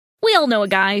We all know a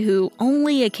guy who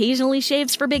only occasionally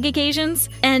shaves for big occasions,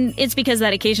 and it's because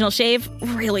that occasional shave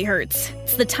really hurts.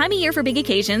 It's the time of year for big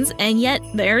occasions, and yet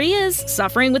there he is,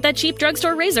 suffering with that cheap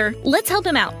drugstore razor. Let's help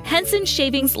him out. Henson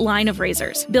Shaving's line of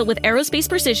razors, built with aerospace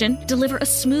precision, deliver a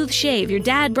smooth shave your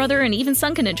dad, brother, and even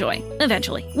son can enjoy,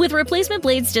 eventually. With replacement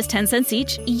blades just 10 cents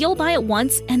each, you'll buy it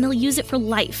once and they'll use it for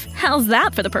life. How's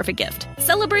that for the perfect gift?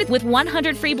 Celebrate with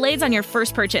 100 free blades on your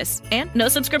first purchase, and no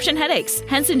subscription headaches.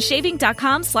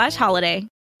 HensonShaving.com/holiday.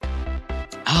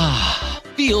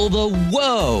 Feel the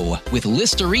whoa with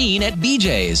Listerine at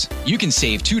BJ's. You can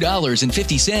save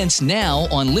 $2.50 now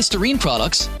on Listerine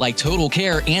products like Total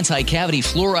Care Anti-Cavity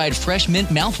Fluoride Fresh Mint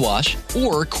Mouthwash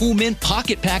or Cool Mint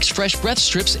Pocket Packs Fresh Breath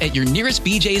Strips at your nearest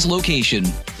BJ's location.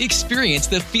 Experience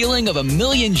the feeling of a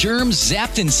million germs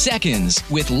zapped in seconds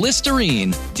with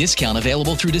Listerine. Discount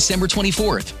available through December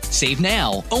 24th. Save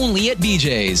now, only at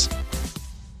BJ's.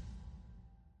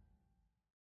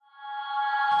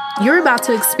 You're about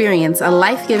to experience a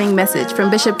life-giving message from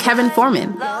Bishop Kevin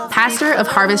Foreman, pastor of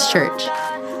Harvest Church.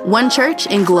 One church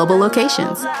in global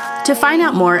locations. To find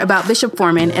out more about Bishop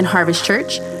Foreman and Harvest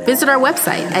Church, visit our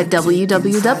website at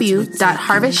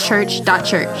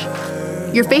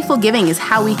www.harvestchurch.church. Your faithful giving is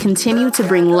how we continue to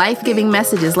bring life-giving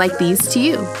messages like these to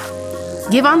you.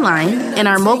 Give online, in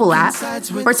our mobile app,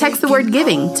 or text the word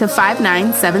giving to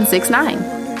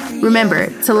 59769. Remember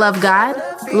to love God,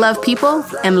 love people,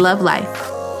 and love life.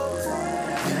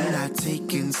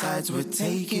 Taking sides, we're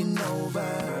taking over.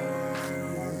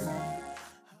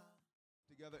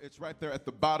 Together, it's right there at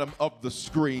the bottom of the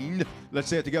screen. Let's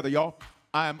say it together, y'all.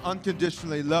 I am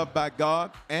unconditionally loved by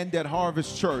God, and at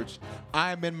Harvest Church,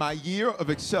 I am in my year of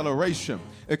acceleration,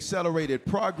 accelerated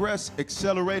progress,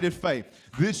 accelerated faith.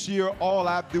 This year, all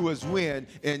I do is win.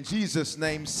 In Jesus'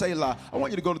 name, Selah. I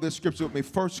want you to go to this scripture with me,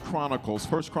 1 Chronicles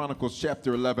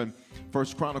chapter 11. 1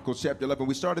 Chronicles chapter 11.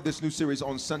 We started this new series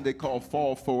on Sunday called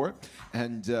Fall Forward,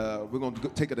 and we're going to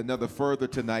take it another further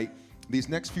tonight. These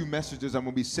next few messages I'm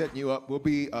going to be setting you up. We'll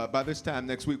be, by this time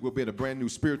next week, we'll be in a brand new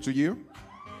spiritual year.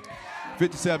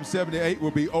 5778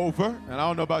 will be over, and I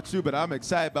don't know about you, but I'm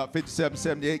excited about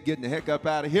 5778 getting the heck up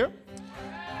out of here.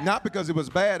 Not because it was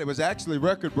bad, it was actually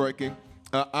record-breaking.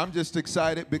 I'm just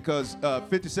excited because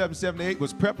 5778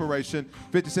 was preparation,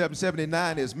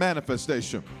 5779 is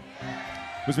manifestation.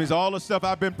 Which means all the stuff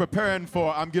I've been preparing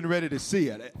for, I'm getting ready to see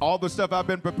it. All the stuff I've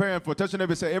been preparing for, touch your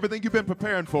neighbor and say, everything you've been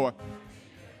preparing for,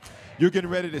 you're getting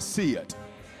ready to see it.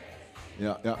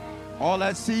 Yeah. All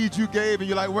that seed you gave, and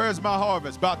you're like, where's my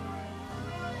harvest?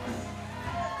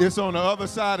 It's on the other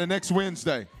side of next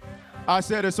Wednesday. I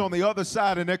said it's on the other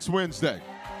side of next Wednesday.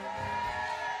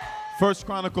 1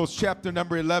 Chronicles chapter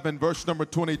number 11, verse number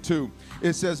 22.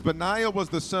 It says, Benaiah was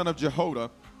the son of Jehoiada,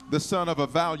 the son of a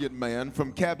valiant man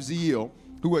from Kabzeel,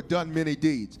 who had done many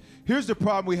deeds. Here's the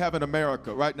problem we have in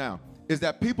America right now, is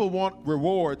that people want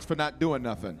rewards for not doing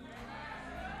nothing.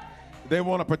 They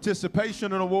want a participation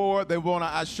in an award. They want a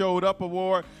I showed up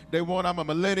award. They want I'm a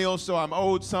millennial, so I'm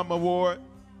owed some award.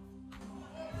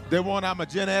 They want I'm a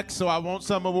Gen X, so I want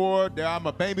some award. I'm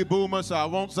a baby boomer, so I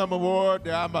want some award.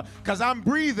 Because I'm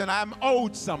breathing, I'm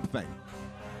owed something.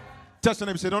 Touch the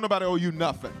neighbor and say, don't nobody owe you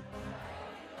nothing.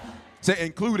 Say,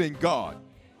 including God.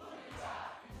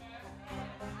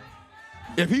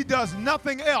 If he does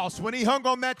nothing else, when he hung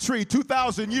on that tree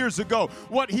 2,000 years ago,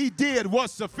 what he did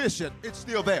was sufficient. It's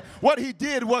still there. What he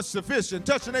did was sufficient.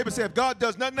 Touch your neighbor and say, if God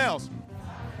does nothing else,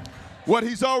 what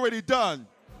he's already done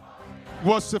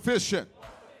was sufficient.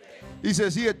 He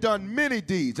says he had done many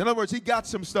deeds. In other words, he got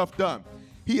some stuff done.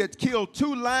 He had killed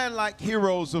 2 lion-like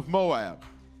heroes of Moab.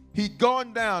 He'd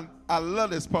gone down. I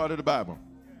love this part of the Bible.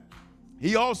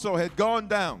 He also had gone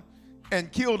down and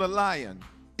killed a lion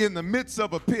in the midst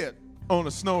of a pit on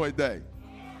a snowy day.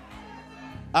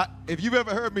 If you've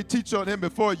ever heard me teach on him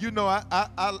before, you know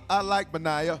I like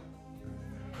Benaiah.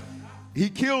 He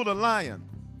killed a lion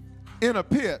in a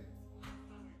pit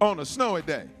on a snowy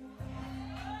day.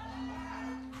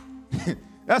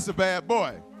 That's a bad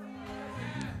boy.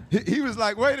 He was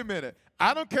like, wait a minute.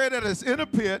 I don't care that it's in a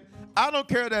pit. I don't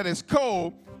care that it's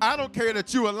cold. I don't care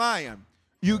that you're a lion.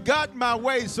 You got my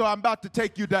way, so I'm about to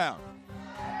take you down.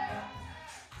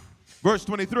 Verse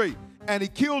 23, and he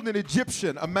killed an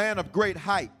Egyptian, a man of great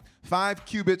height, 5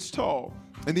 cubits tall.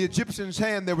 In the Egyptian's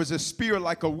hand there was a spear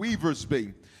like a weaver's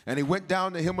beam. And he went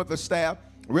down to him with a staff,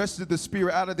 wrested the spear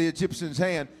out of the Egyptian's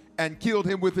hand, and killed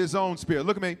him with his own spear.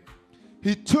 Look at me.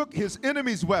 He took his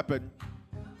enemy's weapon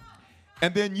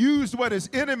and then used what his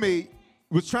enemy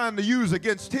was trying to use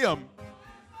against him.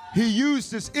 He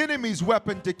used his enemy's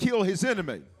weapon to kill his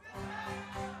enemy.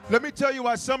 Let me tell you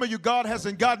why some of you, God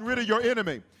hasn't gotten rid of your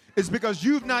enemy. It's because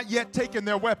you've not yet taken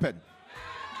their weapon.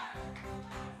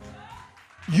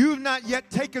 You've not yet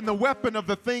taken the weapon of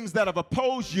the things that have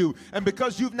opposed you. And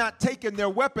because you've not taken their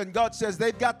weapon, God says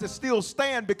they've got to still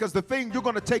stand, because the thing you're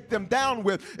going to take them down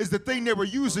with is the thing they were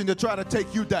using to try to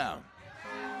take you down.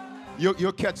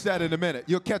 You'll catch that in a minute.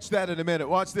 You'll catch that in a minute.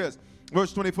 Watch this.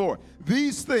 Verse 24.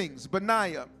 These things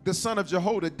Benaiah, the son of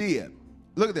Jehoiada, did.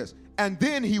 Look at this. And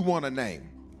then he won a name.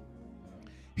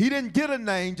 He didn't get a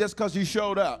name just because he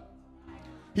showed up.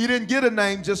 He didn't get a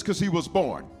name just because he was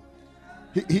born.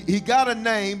 He got a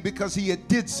name because he had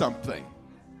did something.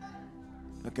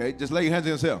 Okay, just lay your hands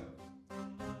on yourself.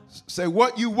 Say,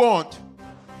 what you want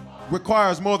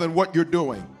requires more than what you're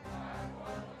doing.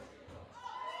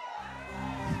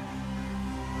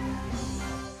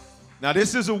 Now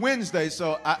this is a Wednesday,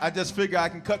 so I just figure I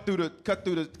can cut through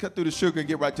the sugar and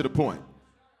get right to the point.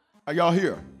 Are y'all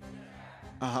here?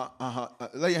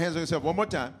 Lay your hands on yourself one more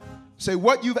time. Say,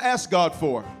 what you've asked God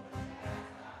for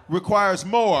requires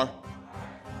more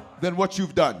than what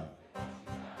you've done.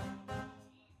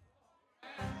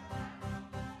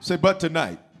 Say, but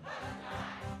tonight.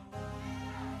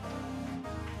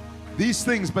 These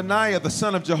things Benaiah the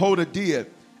son of Jehoiada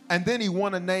did, and then he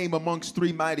won a name amongst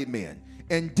three mighty men.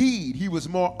 Indeed, he was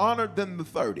more honored than the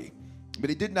 30, but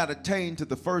he did not attain to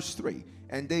the first three.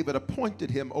 And David appointed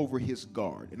him over his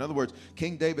guard. In other words,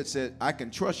 King David said, I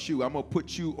can trust you. I'm going to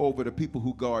put you over the people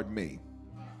who guard me.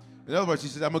 In other words, he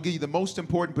said, I'm going to give you the most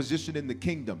important position in the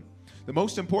kingdom. The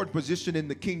most important position in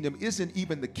the kingdom isn't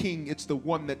even the king. It's the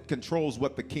one that controls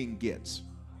what the king gets.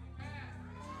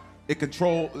 It's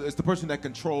the person that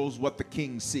controls what the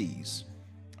king sees.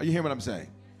 Are you hearing what I'm saying?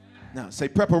 Now, say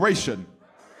preparation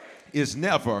is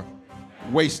never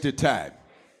wasted time.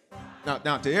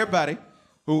 Now, to everybody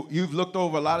who you've looked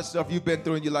over a lot of stuff you've been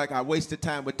through and you're like, I wasted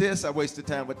time with this, I wasted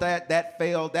time with that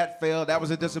failed, that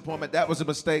was a disappointment, that was a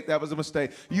mistake, that was a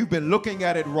mistake. You've been looking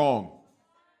at it wrong.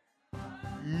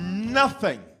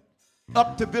 Nothing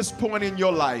up to this point in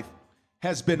your life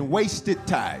has been wasted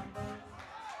time.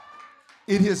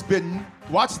 It has been,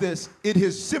 watch this, it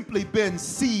has simply been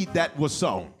seed that was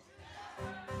sown.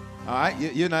 All right,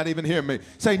 you're not even hearing me.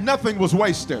 Say, nothing was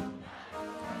wasted.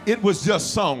 It was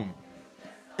just sown.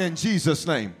 In Jesus'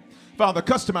 name. Father,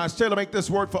 customize, tailor, make this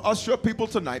word for us, your people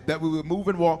tonight, that we will move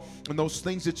and walk in those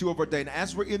things that you have ordained.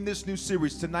 As we're in this new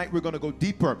series tonight, we're going to go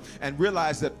deeper and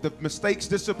realize that the mistakes,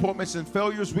 disappointments, and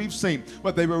failures we've seen,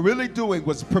 what they were really doing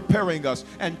was preparing us.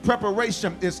 And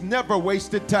preparation is never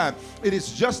wasted time. It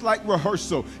is just like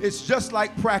rehearsal. It's just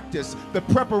like practice. The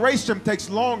preparation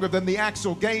takes longer than the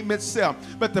actual game itself,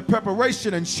 but the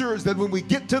preparation ensures that when we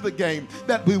get to the game,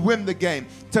 that we win the game.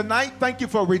 Tonight, thank you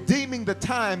for redeeming the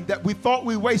time that we thought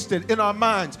we wasted in our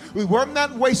minds. We were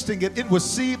not wasting it. It was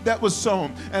seed that was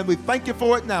sown, and we thank you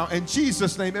for it now. In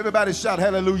Jesus' name, everybody shout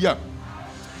hallelujah.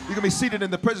 You're going to be seated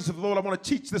in the presence of the Lord. I want to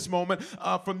teach this moment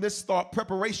from this thought.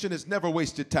 Preparation is never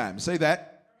wasted time. Say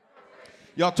that.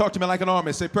 Y'all talk to me like an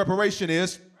army. Say preparation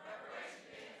is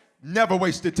never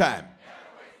wasted time.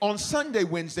 On Sunday,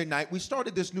 Wednesday night, we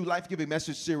started this new life-giving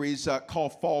message series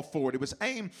called Fall Forward. It was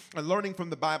aimed at learning from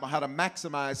the Bible how to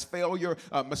maximize failure,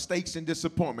 mistakes, and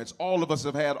disappointments. All of us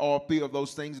have had all three of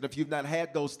those things, and if you've not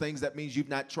had those things, that means you've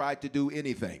not tried to do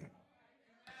anything.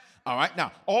 All right,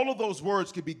 now, all of those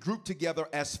words can be grouped together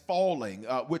as falling,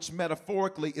 which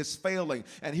metaphorically is failing.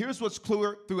 And here's what's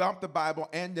clear throughout the Bible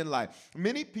and in life.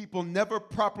 Many people never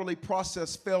properly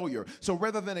process failure. So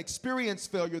rather than experience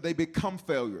failure, they become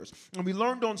failures. And we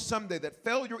learned on Sunday that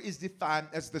failure is defined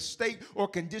as the state or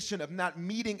condition of not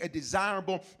meeting a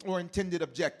desirable or intended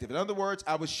objective. In other words,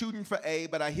 I was shooting for A,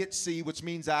 but I hit C, which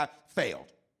means I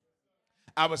failed.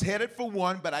 I was headed for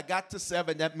 1, but I got to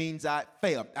 7. That means I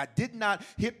failed. I did not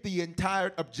hit the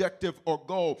entire objective or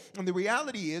goal. And the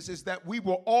reality is that we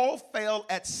will all fail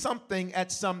at something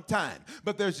at some time.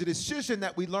 But there's a decision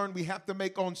that we learn we have to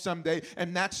make on Sunday,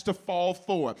 and that's to fall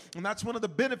forward. And that's one of the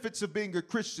benefits of being a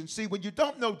Christian. See, when you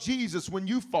don't know Jesus, when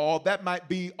you fall, that might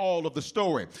be all of the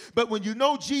story. But when you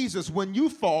know Jesus, when you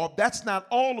fall, that's not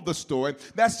all of the story.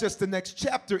 That's just the next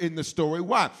chapter in the story.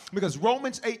 Why? Because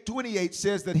Romans 8:28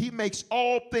 says that he makes all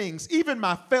things, even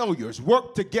my failures,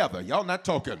 work together. Y'all not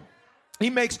talking. He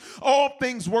makes all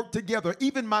things work together,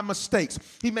 even my mistakes.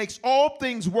 He makes all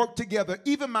things work together,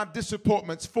 even my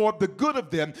disappointments, for the good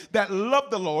of them that love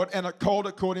the Lord and are called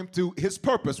according to his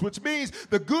purpose, which means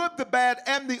the good, the bad,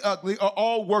 and the ugly are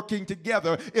all working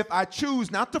together if I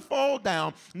choose not to fall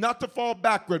down, not to fall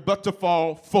backward, but to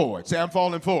fall forward. Say, I'm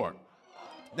falling forward.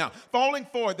 Now, falling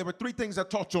forward, there were three things I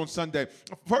taught you on Sunday.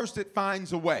 First, it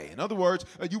finds a way. In other words,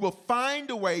 you will find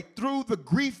a way through the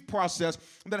grief process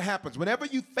that happens. Whenever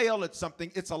you fail at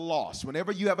something, it's a loss.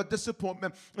 Whenever you have a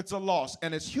disappointment, it's a loss.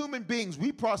 And as human beings,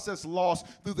 we process loss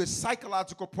through this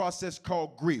psychological process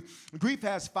called grief. Grief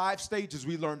has 5 stages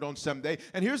we learned on Sunday.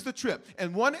 And here's the trip.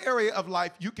 In one area of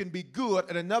life, you can be good.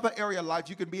 In another area of life,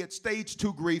 you can be at stage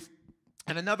 2 grief.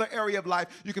 In another area of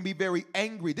life, you can be very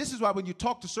angry. This is why when you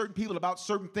talk to certain people about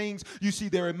certain things, you see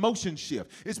their emotions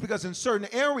shift. It's because in certain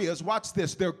areas, watch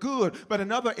this, they're good, but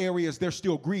in other areas, they're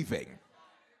still grieving.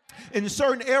 In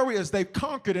certain areas, they've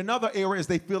conquered. In other areas,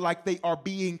 they feel like they are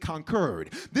being conquered.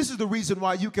 This is the reason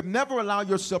why you can never allow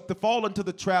yourself to fall into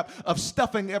the trap of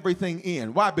stuffing everything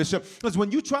in. Why, Bishop? Because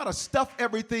when you try to stuff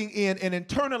everything in and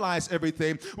internalize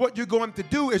everything, what you're going to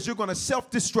do is you're going to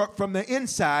self-destruct from the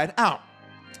inside out.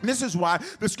 This is why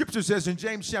the scripture says in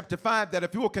James chapter 5 that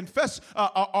if you will confess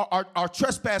our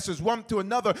trespasses one to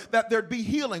another, that there'd be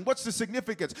healing. What's the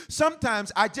significance?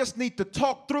 Sometimes I just need to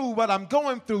talk through what I'm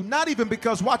going through, not even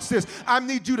because, watch this, I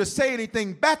need you to say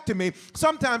anything back to me.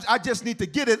 Sometimes I just need to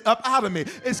get it up out of me.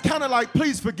 It's kind of like,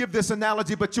 please forgive this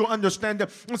analogy, but you'll understand it.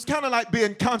 It's kind of like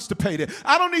being constipated.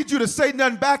 I don't need you to say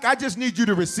nothing back. I just need you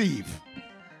to receive.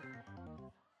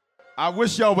 I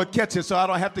wish y'all would catch it so I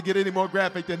don't have to get any more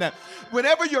graphic than that.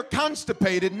 Whenever you're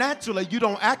constipated, naturally, you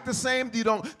don't act the same. You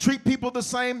don't treat people the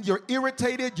same. You're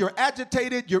irritated. You're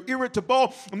agitated. You're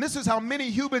irritable. And this is how many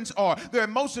humans are. Their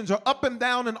emotions are up and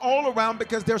down and all around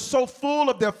because they're so full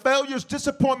of their failures,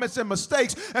 disappointments, and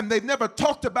mistakes, and they've never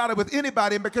talked about it with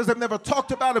anybody. And because they've never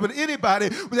talked about it with anybody,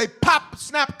 they pop,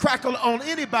 snap, crackle on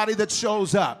anybody that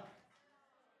shows up.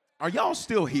 Are y'all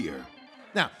still here?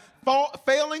 Now,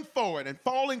 failing forward and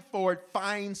falling forward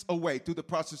finds a way through the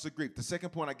process of grief. The second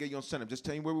point I gave you on Sunday, I'm just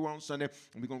telling you where we were on Sunday,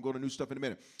 and we're going to go to new stuff in a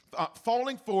minute.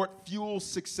 Falling forward fuels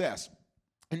success.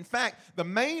 In fact, the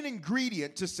main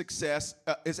ingredient to success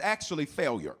is actually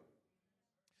failure.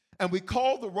 And we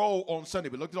called the roll on Sunday.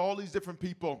 We looked at all these different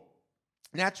people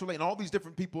naturally and all these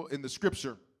different people in the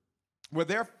scripture where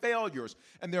their failures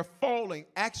and their falling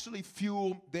actually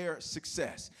fuel their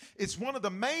success. It's one of the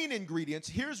main ingredients.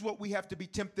 Here's what we have to be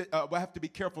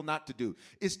careful not to do,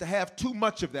 is to have too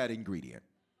much of that ingredient.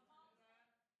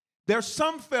 There's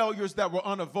some failures that were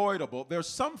unavoidable. There's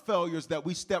some failures that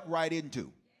we step right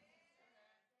into.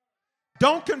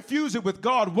 Don't confuse it with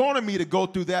God wanting me to go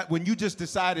through that when you just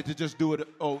decided to just do it,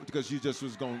 because you just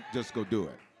was going to just go do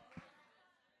it.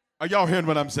 Are y'all hearing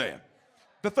what I'm saying?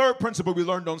 The third principle we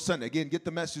learned on Sunday, again, get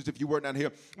the message if you weren't down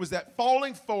here, was that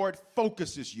falling forward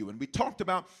focuses you. And we talked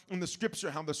about in the scripture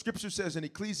how the scripture says in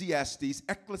Ecclesiastes,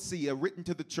 ecclesia, written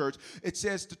to the church, it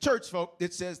says to church folk,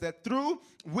 it says that through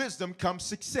wisdom comes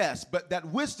success, but that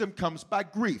wisdom comes by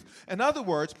grief. In other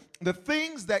words, the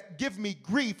things that give me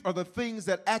grief are the things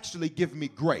that actually give me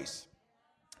grace.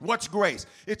 What's grace?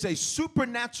 It's a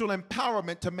supernatural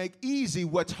empowerment to make easy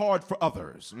what's hard for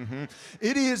others.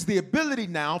 It is the ability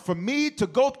now for me to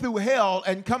go through hell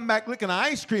and come back licking an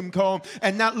ice cream cone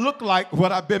and not look like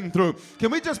what I've been through.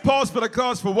 Can we just pause for the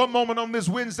cause for one moment on this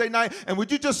Wednesday night? And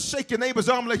would you just shake your neighbor's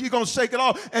arm like you're going to shake it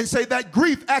off and say that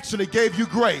grief actually gave you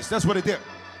grace? That's what it did.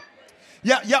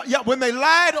 Yeah. When they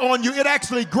lied on you, it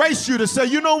actually graced you to say,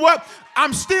 you know what?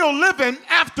 I'm still living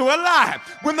after a lie.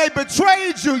 When they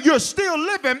betrayed you, you're still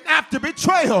living after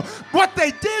betrayal. What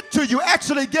they did to you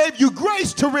actually gave you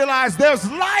grace to realize there's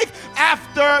life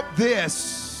after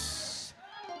this.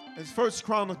 In 1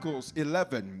 Chronicles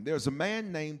 11, there's a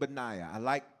man named Benaiah. I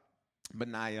like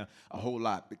Benaiah a whole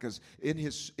lot because in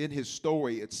his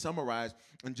story, it's summarized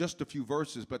in just a few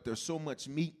verses, but there's so much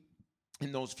meat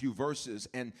in those few verses,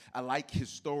 and I like his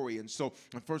story. And so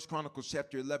in 1 Chronicles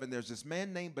chapter 11, there's this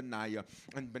man named Benaiah,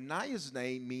 and Benaiah's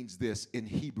name means this in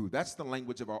Hebrew. That's the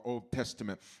language of our Old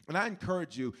Testament. And I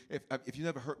encourage you, if you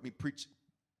never heard me preach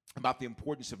about the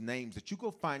importance of names, that you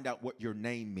go find out what your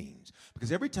name means.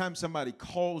 Because every time somebody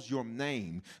calls your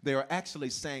name, they are actually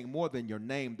saying more than your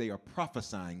name. They are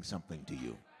prophesying something to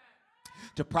you.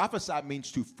 To prophesy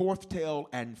means to foretell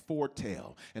and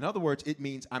foretell. In other words, it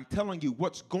means I'm telling you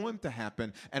what's going to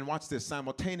happen, and watch this,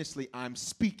 simultaneously I'm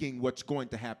speaking what's going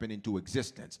to happen into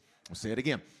existence. I'll say it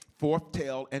again.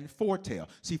 Foretell and foretell.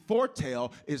 See,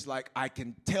 foretell is like I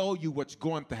can tell you what's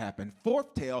going to happen.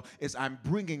 Foretell is I'm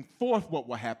bringing forth what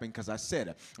will happen because I said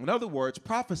it. In other words,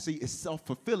 prophecy is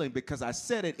self-fulfilling. Because I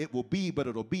said it, it will be, but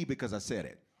it'll be because I said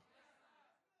it.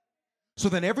 So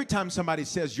then every time somebody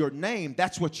says your name,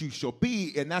 that's what you shall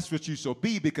be, and that's what you shall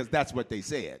be because that's what they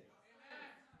said.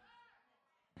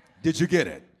 Did you get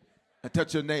it? Now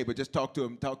touch your neighbor. Just talk to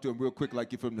him real quick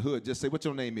like you're from the hood. Just say, what's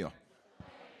your name, here?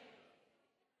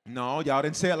 No, y'all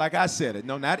didn't say it like I said it.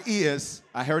 No, not is.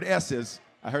 I heard S's.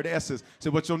 I heard S's.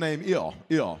 So what's your name? Ill.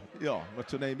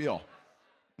 What's your name? Ill.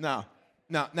 Now.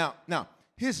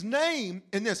 His name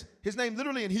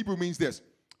literally in Hebrew means this: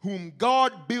 whom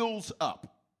God builds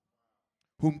up.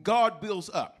 Whom God builds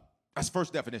up. That's the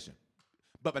first definition.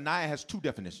 But Benaiah has two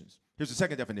definitions. Here's the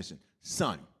second definition: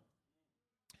 son.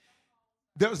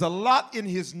 There's a lot in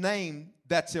his name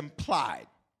that's implied.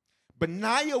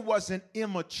 Benaiah wasn't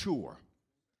immature.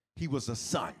 He was a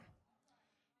son.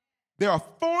 There are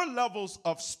 4 levels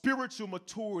of spiritual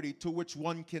maturity to which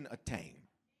one can attain.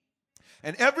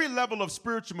 And every level of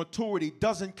spiritual maturity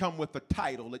doesn't come with a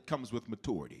title, it comes with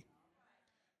maturity.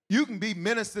 You can be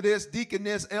minister this, deacon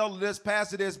this, elder this,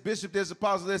 pastor this, bishop this,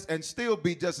 apostle this, and still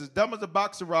be just as dumb as a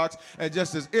box of rocks and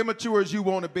just as immature as you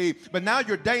want to be. But now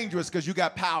you're dangerous because you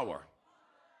got power.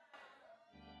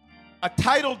 A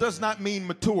title does not mean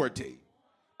maturity.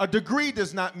 A degree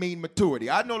does not mean maturity.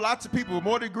 I know lots of people with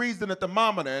more degrees than a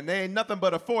thermometer, and they ain't nothing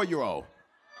but a 4-year-old.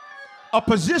 A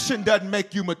position doesn't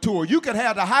make you mature. You can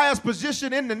have the highest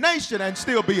position in the nation and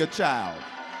still be a child.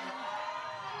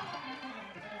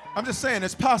 I'm just saying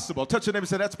it's possible. Touch your neighbor and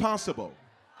say, that's possible.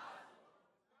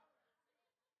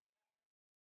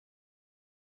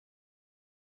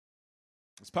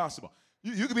 It's possible.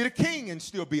 You can be the king and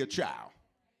still be a child.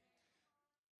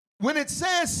 When it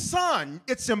says son,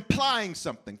 it's implying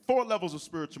something. 4 levels of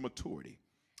spiritual maturity.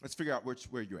 Let's figure out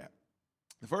where you're at.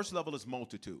 The first level is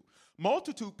multitude.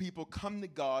 Multitude people come to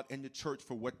God and the church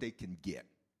for what they can get.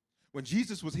 When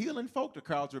Jesus was healing folk, the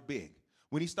crowds were big.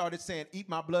 When he started saying, eat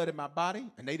my blood and my body,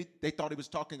 and they thought he was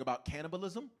talking about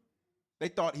cannibalism. They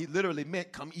thought he literally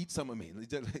meant, come eat some of me.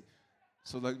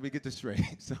 So let me get this straight.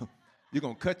 So you're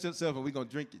going to cut yourself and we're going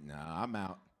to drink it? Nah, I'm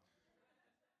out.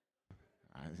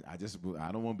 I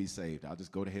don't want to be saved. I'll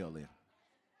just go to hell then.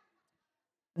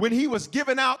 When he was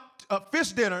giving out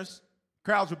fish dinners,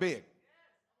 crowds were big.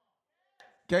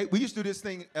 Okay, we used to do this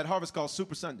thing at Harvest called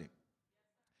Super Sunday.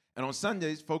 And on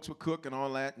Sundays, folks would cook and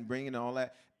all that and bring in all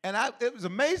that. And it was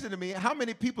amazing to me how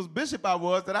many people's bishop I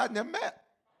was that I'd never met.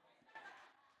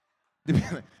 They'd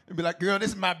be like, girl, this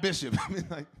is my bishop. I'd be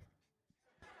like,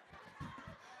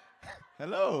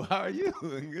 hello, how are you?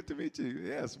 Good to meet you.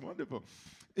 Yes, wonderful.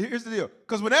 Here's the deal.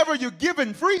 Because whenever you're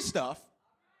giving free stuff,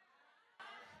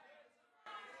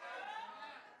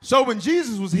 so when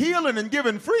Jesus was healing and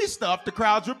giving free stuff, the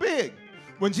crowds were big.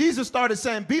 When Jesus started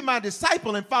saying, be my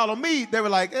disciple and follow me, they were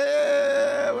like,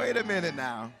 wait a minute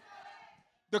now.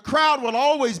 The crowd will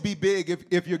always be big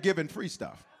if you're giving free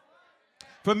stuff.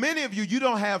 For many of you, you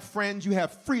don't have friends, you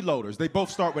have freeloaders. They both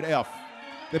start with F.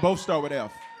 They both start with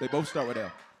F. They both start with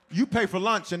F. You pay for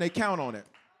lunch and they count on it.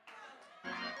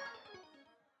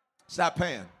 Stop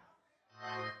paying.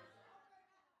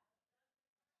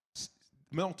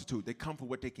 Multitude, they come for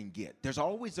what they can get. There's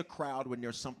always a crowd when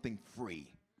there's something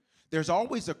free. There's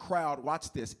always a crowd,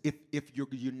 watch this, if you're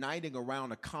uniting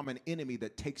around a common enemy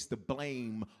that takes the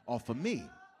blame off of me.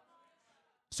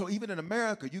 So even in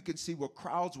America, you can see where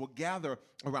crowds will gather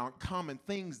around common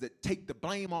things that take the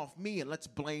blame off me, and let's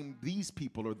blame these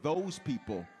people or those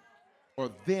people or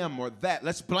them or that.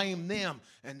 Let's blame them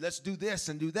and let's do this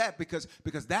and do that because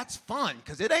that's fun,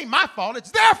 because it ain't my fault,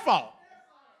 it's their fault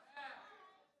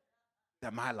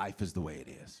that my life is the way it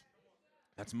is.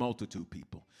 That's multitude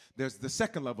people. There's the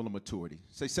second level of maturity.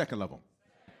 Say second level.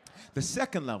 The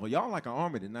second level, y'all like an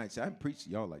army tonight. See, I haven't preached to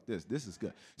y'all like this. This is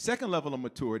good. Second level of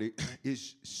maturity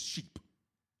is sheep.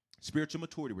 Spiritual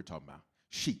maturity we're talking about.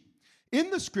 Sheep. In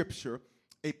the scripture,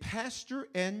 a pastor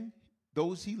and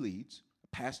those he leads, a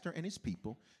pastor and his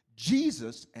people,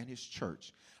 Jesus and his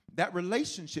church, that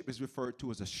relationship is referred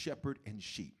to as a shepherd and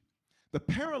sheep. The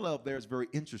parallel there is very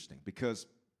interesting because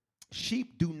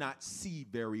sheep do not see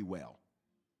very well.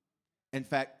 In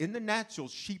fact, in the natural,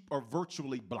 sheep are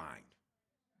virtually blind.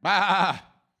 Bah!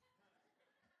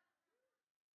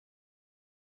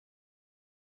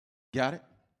 Got it?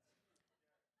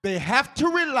 They have to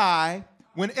rely,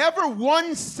 whenever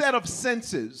one set of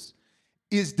senses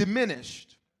is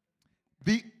diminished,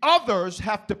 the others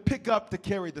have to pick up to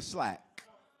carry the slack.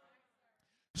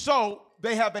 So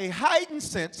they have a heightened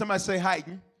sense. Somebody say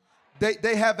heightened.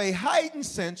 They have a heightened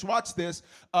sense, watch this,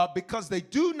 because they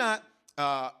do not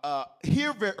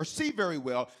hear or see very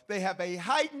well. They have a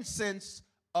heightened sense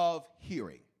of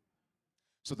hearing.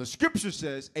 So the scripture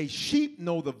says, a sheep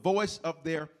know the voice of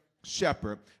their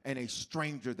shepherd, and a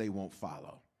stranger they won't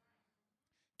follow.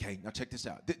 Okay, now check this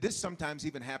out. This sometimes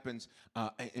even happens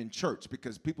in church,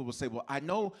 because people will say, well, I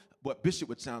know what Bishop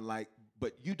would sound like,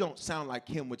 but you don't sound like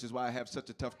him, which is why I have such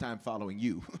a tough time following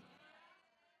you.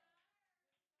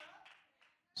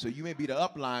 So you may be the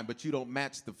up line, but you don't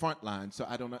match the front line, so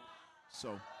I don't know.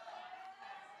 So,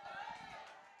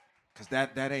 because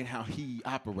that ain't how he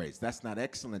operates. That's not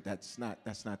excellent. That's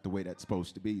not the way that's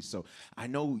supposed to be. So I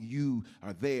know you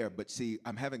are there, but see,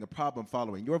 I'm having a problem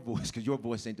following your voice because your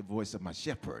voice ain't the voice of my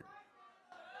shepherd.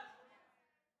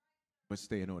 But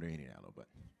stay in order anyhow,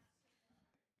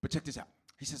 but check this out.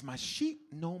 He says, my sheep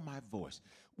know my voice.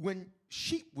 When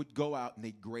sheep would go out and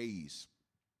they graze,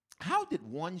 how did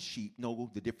one sheep know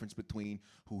the difference between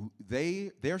who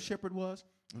their shepherd was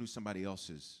and who somebody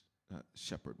else's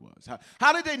shepherd was?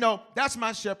 How did they know? That's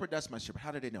my shepherd, that's my shepherd.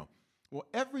 How did they know? Well,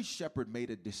 every shepherd made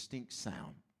a distinct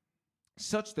sound,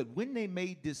 such that when they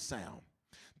made this sound,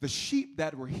 the sheep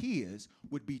that were his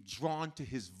would be drawn to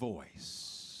his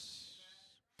voice.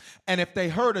 And if they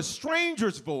heard a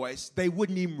stranger's voice, they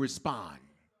wouldn't even respond.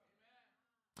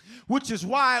 Which is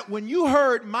why when you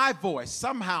heard my voice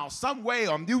somehow, some way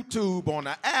on YouTube, on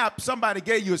an app, somebody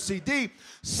gave you a CD,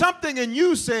 something in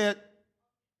you said,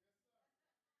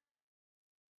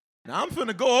 now I'm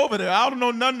finna go over there. I don't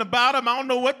know nothing about him. I don't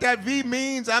know what that V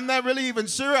means. I'm not really even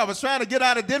sure. I was trying to get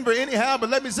out of Denver anyhow, but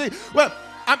let me see. Well,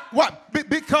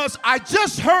 because I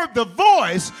just heard the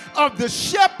voice of the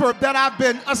shepherd that I've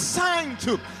been assigned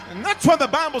to. And that's why the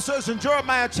Bible says in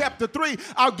Jeremiah chapter 3,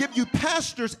 I'll give you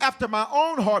pastors after my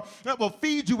own heart that will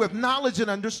feed you with knowledge and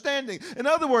understanding. In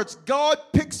other words, God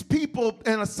picks people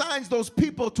and assigns those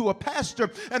people to a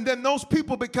pastor, and then those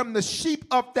people become the sheep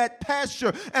of that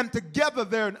pasture, and together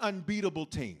they're an unbeatable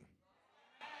team.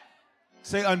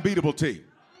 Say unbeatable team.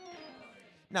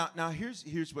 Now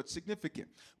here's what's significant.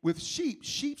 With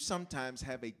sheep sometimes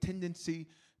have a tendency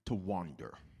to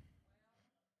wander.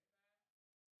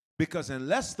 Because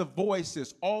unless the voice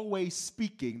is always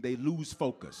speaking, they lose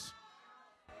focus.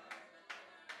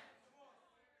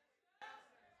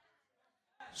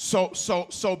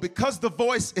 So because the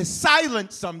voice is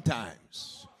silent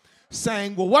sometimes,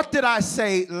 saying, well, what did I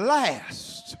say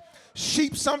last?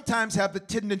 Sheep sometimes have the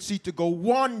tendency to go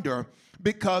wander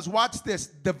because, watch this,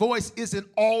 the voice isn't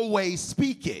always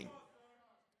speaking.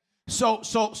 So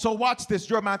watch this,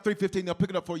 Jeremiah 3:15. They'll pick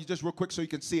it up for you just real quick so you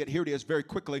can see it. Here it is very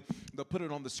quickly. They'll put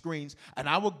it on the screens. And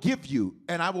I will give you,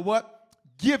 and I will what?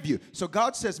 Give you. So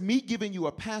God says me giving you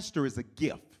a pastor is a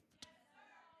gift.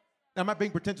 Now, I'm not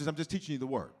being pretentious. I'm just teaching you the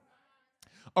word.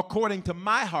 According to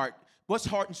my heart, what's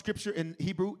heart in scripture in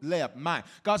Hebrew? Lev, mind.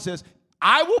 God says,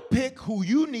 I will pick who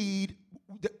you need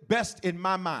best in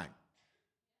my mind.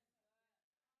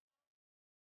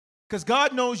 Because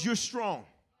God knows you're strong.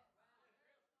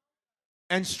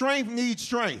 And strength needs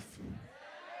strength.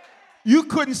 You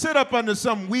couldn't sit up under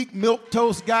some weak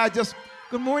milquetoast guy just,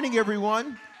 good morning,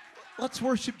 everyone. Let's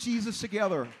worship Jesus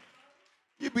together.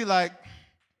 You'd be like,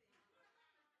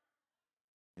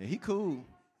 yeah, he cool.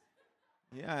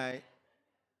 Yeah, all right.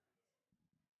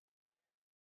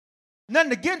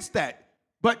 Nothing against that.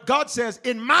 But God says,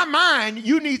 in my mind,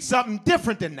 you need something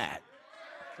different than that.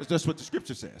 That's what the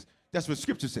scripture says. That's what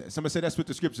scripture says. Somebody say that's what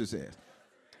the scripture says.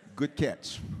 Good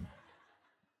catch.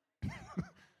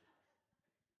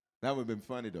 That would have been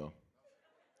funny, though.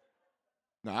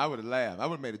 No, I would have laughed. I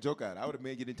would have made a joke out of it. I would have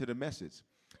made it into the message.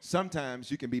 Sometimes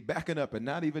you can be backing up and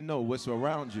not even know what's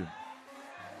around you.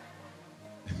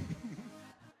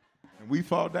 And we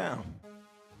fall down,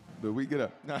 but we get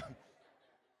up.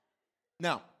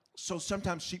 Now, so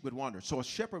sometimes sheep would wander. So a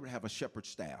shepherd would have a shepherd's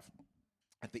staff.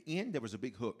 At the end, there was a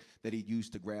big hook that he'd use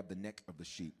to grab the neck of the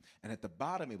sheep. And at the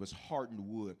bottom, it was hardened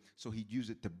wood, so he'd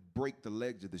use it to break the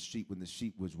legs of the sheep when the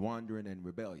sheep was wandering and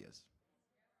rebellious.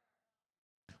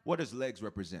 What does legs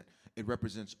represent? It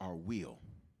represents our will.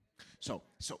 So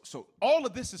all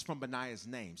of this is from Benaiah's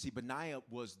name. See, Benaiah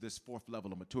was this fourth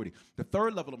level of maturity. The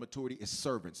third level of maturity is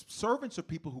servants. Servants are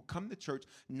people who come to church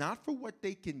not for what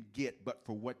they can get, but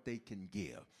for what they can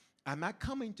give. I'm not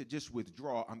coming to just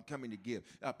withdraw. I'm coming to give.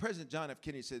 President John F.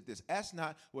 Kennedy said this: ask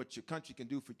not what your country can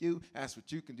do for you. Ask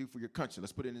what you can do for your country.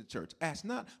 Let's put it in the church. Ask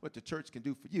not what the church can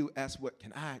do for you. Ask what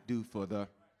can I do for the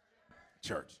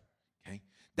church. Okay?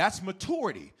 That's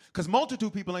maturity. Because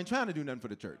multitude people ain't trying to do nothing for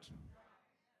the church.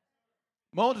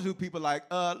 Multitude people like,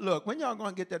 look, when y'all going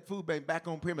to get that food bank back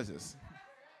on premises?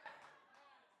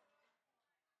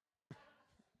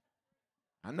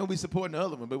 I know we supporting the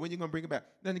other one, but when you going to bring it back?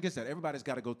 Nothing against that. Everybody's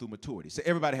got to go through maturity. So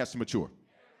everybody has to mature.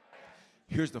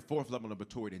 Here's the fourth level of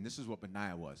maturity, and this is what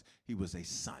Benaiah was. He was a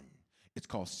son. It's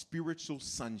called spiritual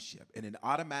sonship, and it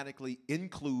automatically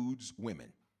includes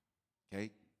women. Okay?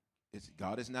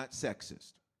 God is not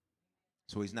sexist,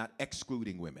 so he's not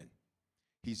excluding women.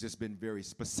 He's just been very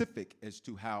specific as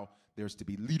to how there's to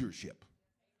be leadership.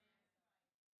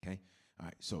 Okay? All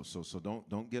right, so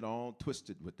don't get all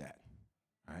twisted with that.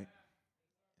 All right?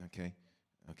 Okay,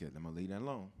 I'm going to leave that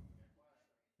alone.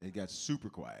 It got super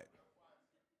quiet.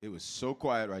 It was so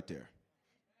quiet right there.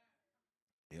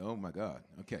 Oh, my God.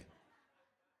 Okay.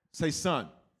 Say son.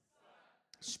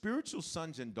 Spiritual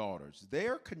sons and daughters,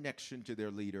 their connection to their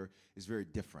leader is very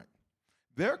different.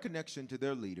 Their connection to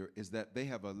their leader is that they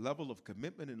have a level of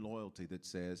commitment and loyalty that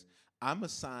says, I'm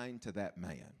assigned to that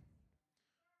man.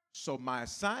 So my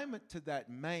assignment to that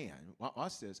man,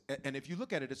 watch this, and if you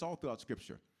look at it, it's all throughout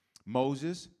Scripture.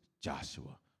 Moses,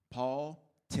 Joshua, Paul,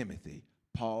 Timothy,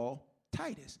 Paul,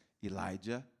 Titus,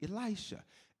 Elijah, Elisha,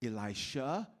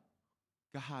 Elisha,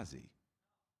 Gehazi.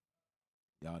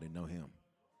 Y'all didn't know him.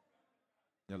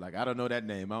 They're like, I don't know that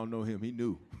name. I don't know him. He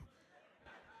knew.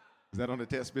 Is that on the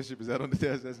test, Bishop? Is that on the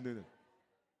test? That's new.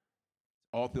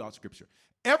 All throughout Scripture.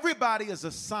 Everybody is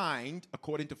assigned,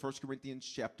 according to 1 Corinthians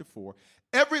chapter 4,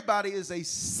 everybody is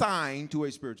assigned to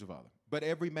a spiritual father. But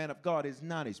every man of God is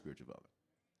not a spiritual father.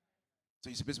 So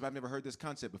you say, Bishop, I've never heard this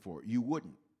concept before. You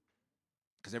wouldn't,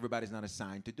 because everybody's not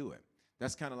assigned to do it.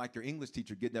 That's kind of like your English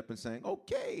teacher getting up and saying,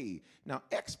 okay, now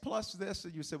X plus this.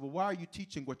 And you say, well, why are you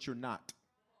teaching what you're not?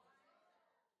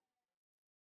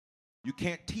 You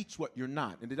can't teach what you're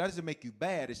not. And it doesn't make you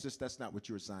bad. It's just that's not what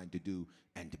you're assigned to do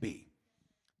and to be.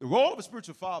 The role of a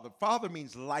spiritual father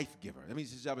means life giver. That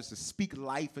means his job is to speak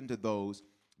life into those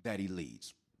that he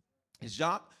leads. His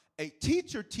job, a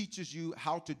teacher teaches you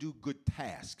how to do good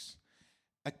tasks.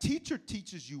 A teacher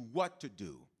teaches you what to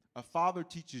do. A father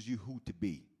teaches you who to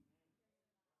be.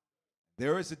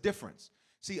 There is a difference.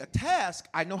 See, a task,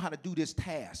 I know how to do this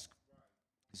task.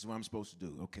 This is what I'm supposed to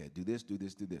do. Okay, do this, do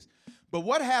this, do this. But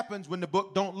what happens when the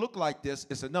book don't look like this?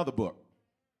 It's another book.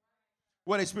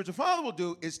 What a spiritual father will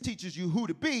do is teaches you who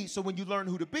to be. So when you learn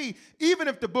who to be, even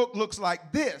if the book looks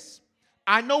like this,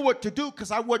 I know what to do because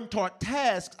I wasn't taught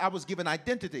tasks. I was given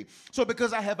identity. So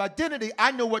because I have identity,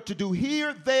 I know what to do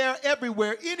here, there,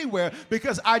 everywhere, anywhere,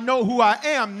 because I know who I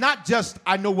am, not just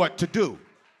I know what to do.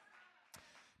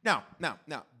 Now,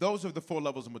 those are the 4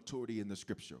 levels of maturity in the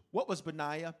Scripture. What was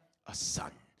Benaiah? A son,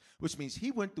 which means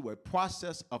he went through a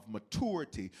process of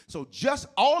maturity. So just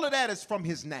all of that is from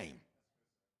his name.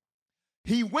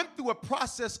 He went through a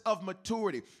process of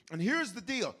maturity. And here's the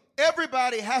deal.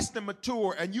 Everybody has to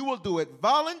mature, and you will do it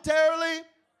voluntarily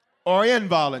or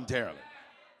involuntarily.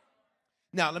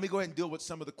 Now, let me go ahead and deal with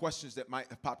some of the questions that might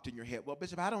have popped in your head. Well,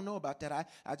 Bishop, I don't know about that.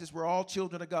 We're all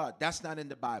children of God. That's not in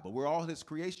the Bible. We're all his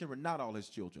creation. We're not all his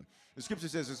children. The Scripture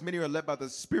says, as many are led by the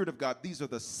Spirit of God, these are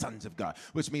the sons of God,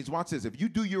 which means, watch this, if you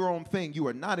do your own thing, you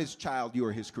are not his child, you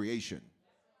are his creation.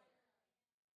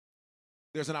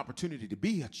 There's an opportunity to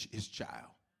be his child.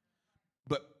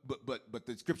 But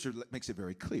the Scripture makes it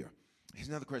very clear. Here's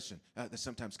another question that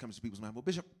sometimes comes to people's mind. Well,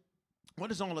 Bishop, what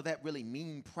does all of that really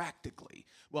mean practically?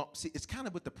 Well, see, it's kind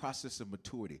of with the process of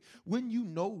maturity. When you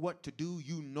know what to do,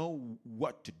 you know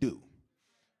what to do.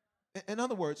 In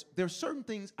other words, there are certain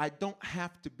things I don't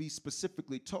have to be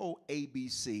specifically told A, B,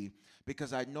 C,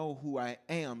 because I know who I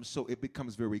am, so it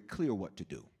becomes very clear what to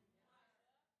do.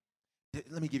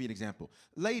 Let me give you an example.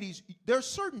 Ladies, there are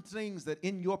certain things that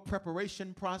in your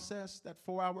preparation process, that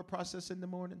 4-hour process in the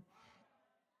morning,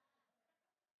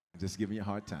 I'm just giving you a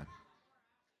hard time.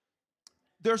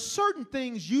 There are certain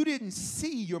things you didn't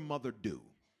see your mother do.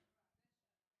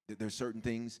 There are certain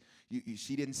things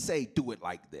she didn't say, do it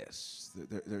like this.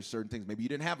 There are certain things, maybe you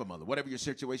didn't have a mother, whatever your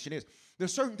situation is. There are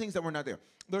certain things that were not there.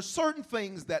 There are certain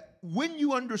things that when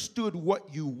you understood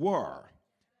what you were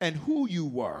and who you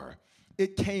were,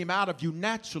 it came out of you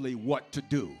naturally what to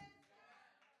do.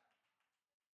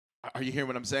 Are you hearing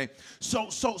what I'm saying? So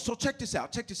check this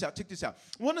out.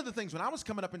 One of the things, when I was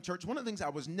coming up in church, one of the things I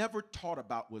was never taught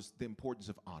about was the importance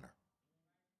of honor.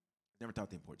 Never taught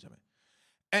the importance of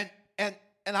it.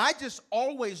 And I just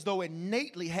always, though,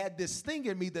 innately had this thing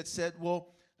in me that said, well,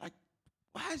 like,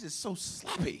 why is it so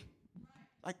sloppy?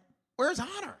 Like, where's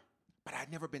honor? But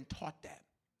I'd never been taught that.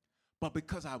 But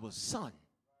because I was son,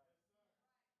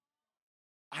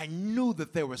 I knew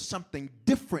that there was something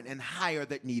different and higher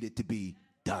that needed to be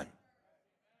done.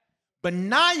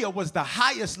 Benaiah was the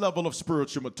highest level of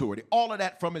spiritual maturity. All of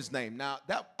that from his name. Now,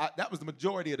 that was the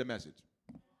majority of the message.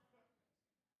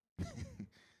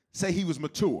 Say he was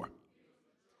mature.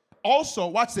 Also,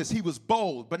 watch this, he was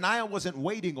bold. Benaiah wasn't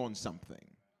waiting on something.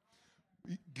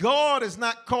 God has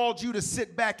not called you to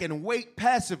sit back and wait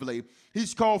passively.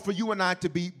 He's called for you and I to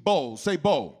be bold. Say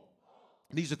bold.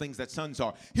 These are things that sons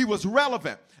are. He was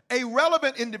relevant. A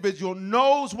relevant individual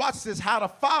knows, watch this, how to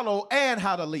follow and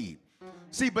how to lead.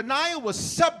 See, Benaiah was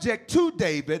subject to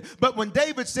David, but when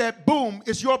David said, boom,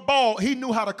 it's your ball, he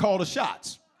knew how to call the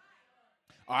shots.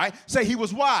 All right? Say he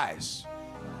was wise.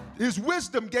 His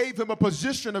wisdom gave him a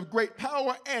position of great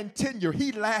power and tenure.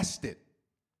 He lasted.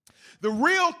 The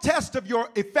real test of your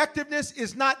effectiveness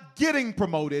is not getting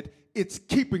promoted, it's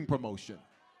keeping promotion.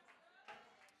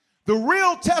 The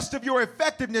real test of your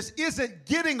effectiveness isn't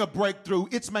getting a breakthrough,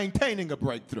 it's maintaining a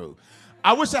breakthrough.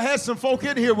 I wish I had some folk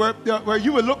in here where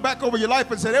you would look back over your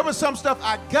life and say, there was some stuff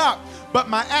I got, but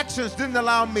my actions didn't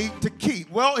allow me to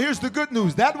keep. Well, here's the good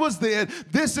news. That was then.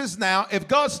 This is now. If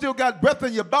God still got breath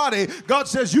in your body, God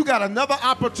says you got another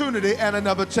opportunity and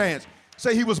another chance.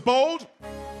 Say he was bold,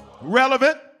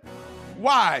 relevant,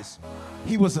 wise.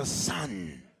 He was a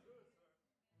son.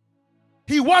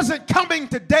 He wasn't coming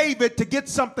to David to get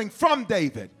something from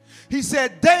David. He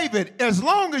said, David, as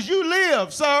long as you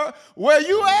live, sir, where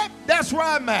you at, that's where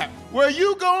I'm at. Where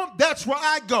you go, that's where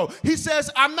I go. He says,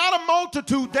 I'm not a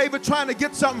multitude, David, trying to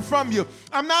get something from you.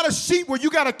 I'm not a sheep where you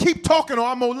got to keep talking or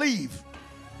I'm going to leave.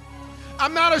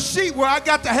 I'm not a sheep where I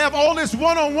got to have all this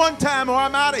one-on-one time or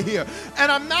I'm out of here.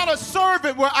 And I'm not a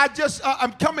servant where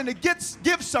I'm coming to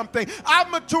give something. I've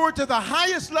matured to the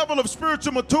highest level of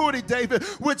spiritual maturity, David,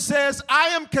 which says I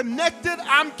am connected,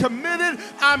 I'm committed,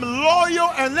 I'm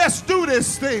loyal, and let's do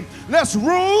this thing. Let's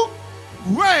rule,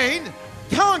 reign,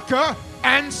 conquer,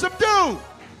 and subdue.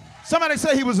 Somebody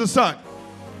say he was a son.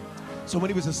 So when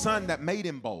he was a son, that made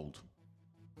him bold.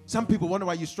 Some people wonder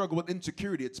why you struggle with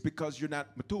insecurity. It's because you're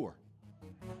not mature.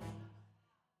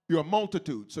 You're a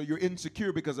multitude, so you're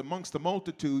insecure because amongst the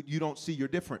multitude, you don't see your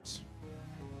difference.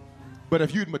 But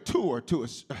if you'd mature to a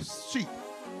sheep,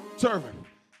 servant,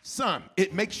 son,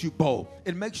 it makes you bold.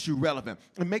 It makes you relevant.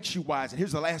 It makes you wise. And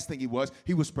here's the last thing he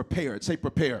was prepared. Say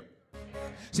prepared.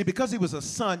 See, because he was a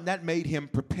son, that made him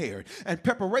prepared. And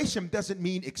preparation doesn't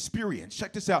mean experience.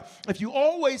 Check this out. If you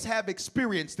always have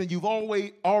experience, then you've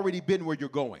already been where you're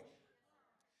going.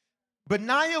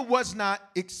 Benaiah was not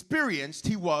experienced,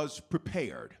 he was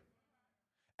prepared.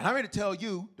 And I'm ready to tell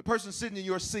you, the person sitting in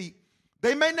your seat,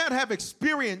 they may not have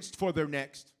experienced for their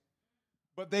next,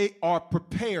 but they are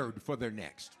prepared for their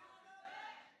next.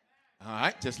 All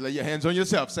right, just lay your hands on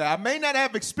yourself. Say, I may not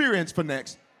have experience for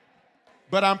next,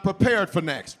 but I'm prepared for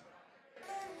next.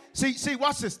 See,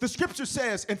 watch this. The scripture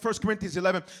says in 1 Corinthians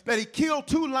 11 that he killed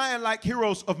 2 lion-like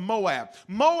heroes of Moab.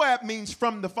 Moab means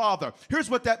from the father. Here's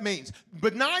what that means.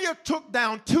 Benaiah took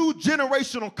down 2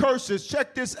 generational curses,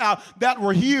 check this out, that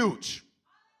were huge.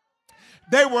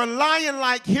 They were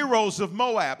lion-like heroes of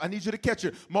Moab. I need you to catch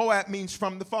it. Moab means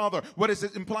from the father. What is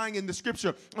it implying in the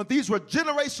scripture? These were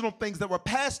generational things that were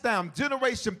passed down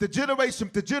generation to generation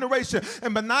to generation.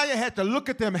 And Benaiah had to look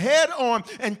at them head on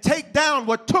and take down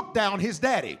what took down his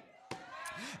daddy.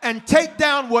 And take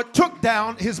down what took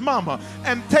down his mama.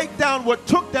 And take down what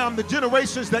took down the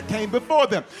generations that came before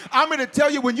them. I'm going to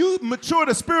tell you, when you mature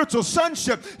to spiritual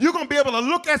sonship, you're going to be able to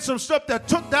look at some stuff that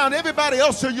took down everybody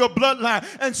else in your bloodline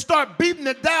and start beating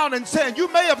it down and saying,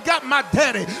 you may have got my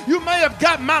daddy, you may have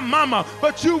got my mama,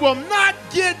 but you will not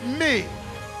get me.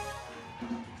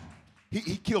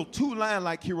 He killed 2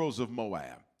 lion-like heroes of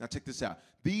Moab. Now check this out.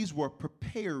 These were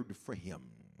prepared for him.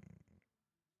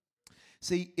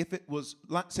 See, if it was,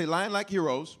 say, lion-like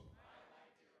heroes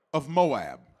of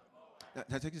Moab.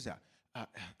 Now check this out.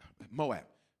 Moab,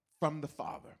 from the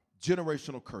father,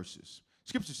 generational curses.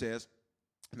 Scripture says,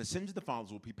 and the sins of the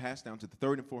fathers will be passed down to the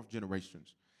 3rd and 4th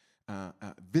generations,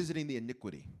 visiting the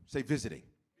iniquity. Say visiting.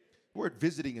 The word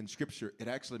visiting in Scripture, it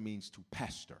actually means to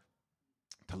pastor,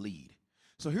 to lead.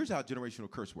 So here's how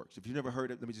generational curse works. If you've never heard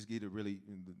it, let me just give you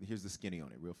here's the skinny on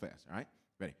it real fast, all right?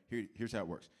 Ready? Here's how it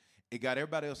works. It got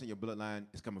everybody else in your bloodline,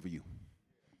 it's coming for you.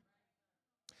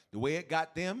 The way it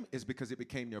got them is because it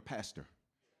became their pastor.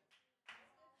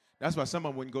 That's why some of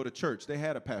them wouldn't go to church. They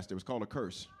had a pastor. It was called a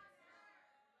curse.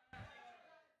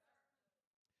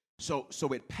 So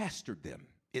it pastored them.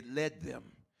 It led them.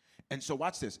 And so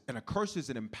watch this. And a curse is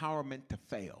an empowerment to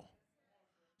fail.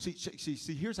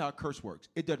 See, here's how a curse works.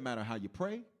 It doesn't matter how you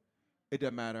pray. It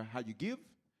doesn't matter how you give.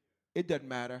 It doesn't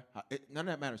matter. None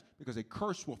of that matters, because a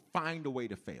curse will find a way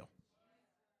to fail.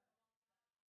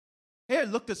 Hey,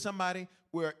 look at somebody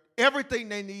where everything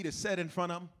they need is set in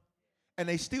front of them, and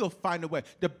they still find a way.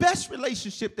 The best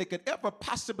relationship they could ever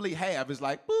possibly have is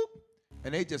like, boop,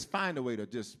 and they just find a way to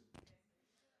just.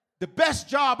 The best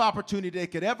job opportunity they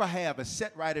could ever have is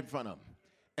set right in front of them,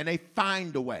 and they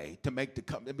find a way to make the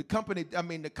company.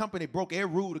 The company broke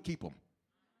every rule to keep them.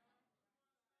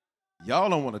 Y'all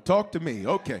don't want to talk to me.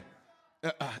 Okay.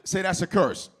 Say that's a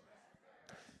curse.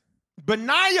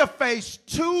 Benaiah faced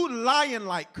 2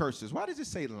 lion-like curses. Why does it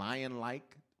say lion-like?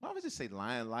 Why does it say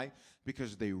lion-like?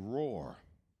 Because they roar.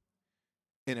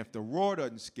 And if the roar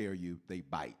doesn't scare you, they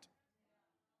bite.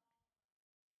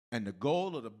 And the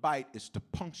goal of the bite is to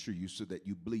puncture you so that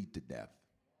you bleed to death.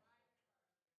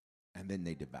 And then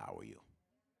they devour you.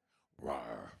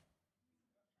 Roar.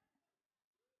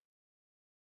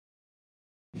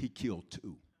 he killed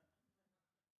 2.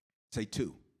 Say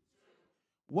 2.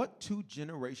 What 2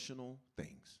 generational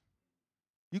things?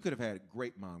 You could have had a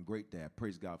great mom, great dad,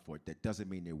 praise God for it. That doesn't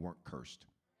mean they weren't cursed.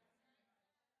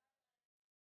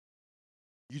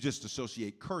 You just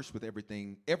associate curse with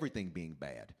everything being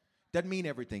bad. Doesn't mean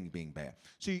everything being bad.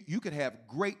 So you could have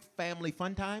great family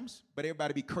fun times, but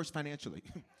everybody be cursed financially.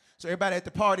 So everybody at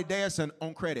the party dancing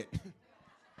on credit.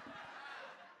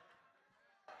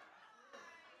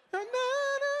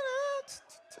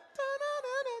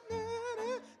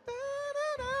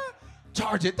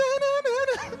 Charge it.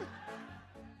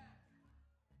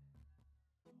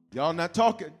 Y'all not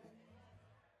talking.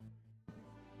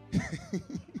 All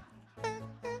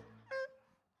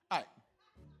right.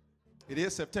 It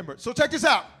is September. So check this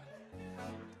out.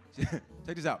 Check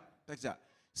this out. Check this out.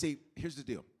 See, here's the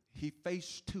deal. He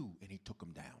faced 2 and he took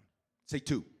them down. Say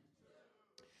 2.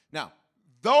 Now,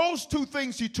 those 2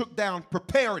 things he took down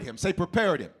prepared him. Say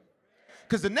prepared him.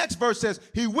 Because the next verse says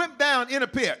he went down in a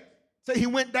pit. Say he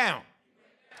went down.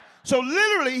 So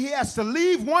literally he has to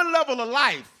leave one level of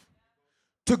life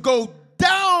to go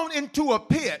down into a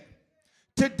pit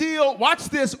to deal, watch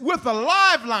this, with a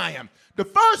live lion. The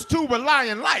first 2 were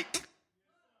lion-like.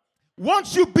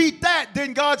 Once you beat that,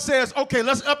 then God says, okay,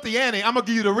 let's up the ante. I'm going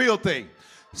to give you the real thing.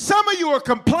 Some of you are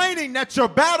complaining that your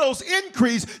battles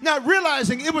increase, not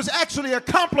realizing it was actually a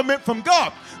compliment from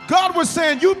God. God was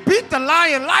saying, you beat the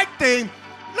lion-like thing.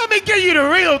 Let me give you the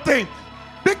real thing.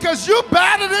 Because you're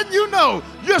better than you know.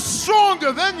 You're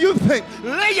stronger than you think.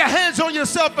 Lay your hands on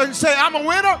yourself and say, I'm a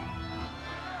winner.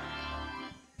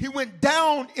 He went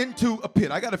down into a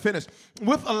pit. I got to finish.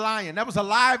 With a lion. That was a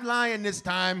live lion this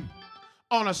time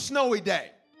on a snowy day.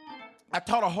 I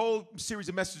taught a whole series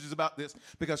of messages about this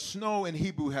because snow in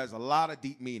Hebrew has a lot of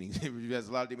deep meanings. It has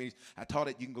a lot of deep meanings. I taught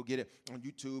it. You can go get it on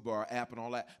YouTube or our app and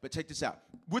all that. But check this out.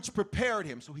 Which prepared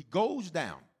him. So he goes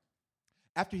down.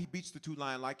 After he beats the 2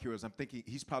 lion-like heroes, I'm thinking,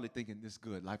 he's probably thinking, this is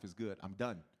good, life is good, I'm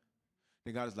done.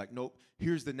 Then God is like, nope,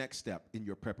 here's the next step in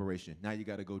your preparation. Now you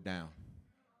got to go down.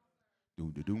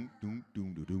 Doom, da, doom, doom,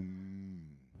 doom, da, doom.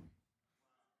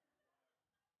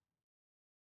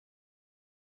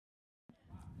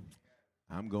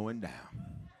 I'm going down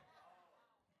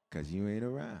because you ain't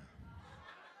around.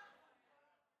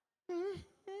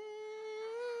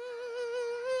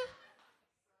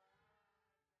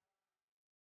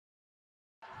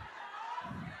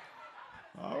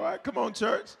 All right, come on,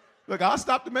 church. Look, I'll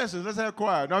stop the message. Let's have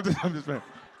choir. No, I'm just playing.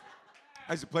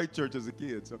 I used to play church as a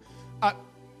kid. So,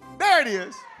 there it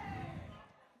is.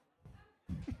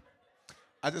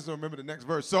 I just don't remember the next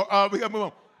verse. So we got to move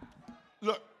on.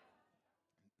 Look,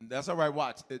 that's all right.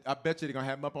 Watch. I bet you they're going to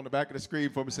have them up on the back of the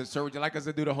screen for me. Say, sir, would you like us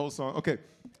to do the whole song? Okay,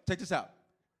 check this out.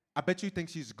 I bet you think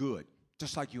she's good,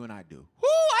 just like you and I do. Woo,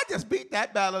 I just beat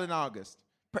that battle in August.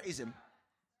 Praise him.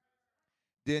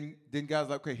 Then God's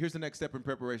like, okay, here's the next step in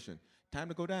preparation. Time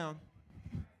to go down.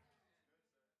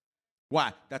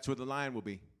 Why? That's where the lion will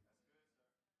be.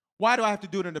 Why do I have to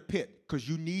do it in the pit? Because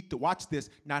you need to, watch this,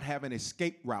 not have an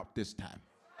escape route this time.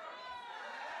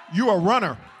 You're a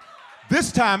runner.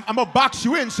 This time, I'm going to box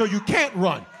you in so you can't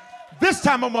run. This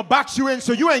time, I'm going to box you in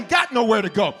so you ain't got nowhere to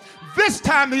go. This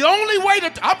time, the only way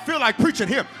I feel like preaching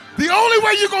here. The only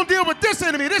way you're going to deal with this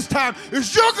enemy this time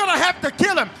is you're going to have to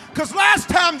kill him. Because last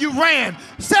time you ran,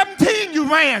 17 you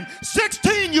ran,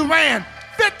 16 you ran,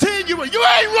 15 you ran. You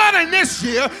ain't running this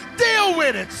year. Deal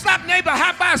with it. Slap neighbor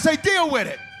high five, say deal with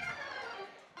it.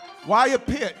 Why a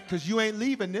pit? Because you ain't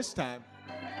leaving this time.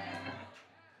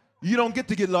 You don't get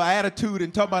to get a little attitude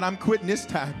and talk about I'm quitting this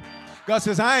time. God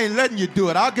says, I ain't letting you do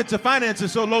it. I'll get your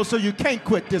finances so low so you can't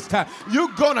quit this time. You're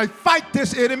going to fight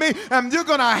this enemy, and you're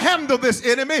going to handle this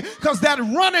enemy because that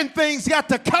running thing's got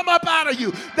to come up out of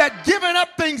you. That giving up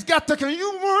thing's got to come.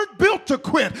 You weren't built to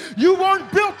quit. You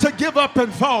weren't built to give up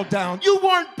and fall down. You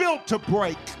weren't built to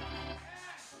break.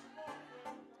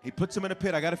 He puts him in a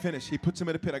pit. I got to finish. He puts him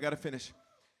in a pit. I got to finish.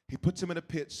 He puts him in a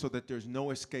pit so that there's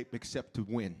no escape except to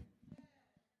win.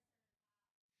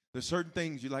 There's certain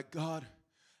things you're like, God,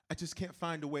 I just can't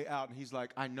find a way out. And he's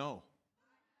like, I know.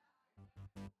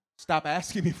 Stop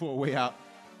asking me for a way out.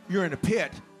 You're in a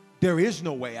pit. There is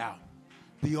no way out.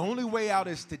 The only way out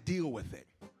is to deal with it.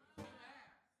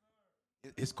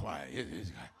 It's quiet.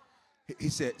 He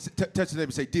said, touch the neighbor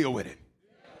and say, deal with it.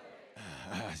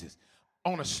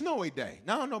 On a snowy day.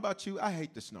 Now, I don't know about you. I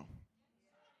hate the snow.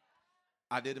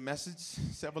 I did a message,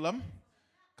 several of them,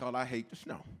 called I Hate the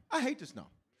Snow. I hate the snow.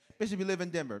 Bishop, you live in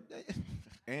Denver.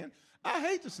 And I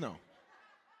hate the snow.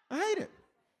 I hate it.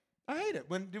 I hate it.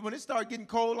 When it started getting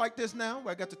cold like this now,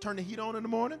 where I got to turn the heat on in the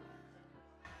morning,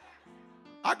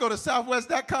 I go to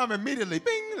southwest.com immediately.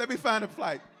 Bing, let me find a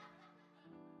flight.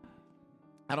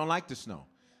 I don't like the snow.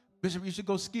 Bishop, you should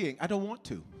go skiing. I don't want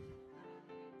to.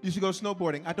 You should go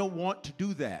snowboarding. I don't want to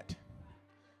do that.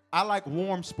 I like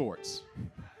warm sports.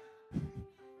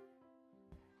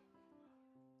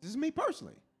 This is me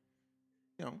personally.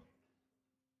 You know,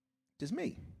 just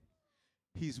me.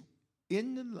 He's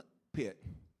in the pit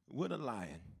with a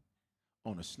lion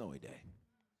on a snowy day.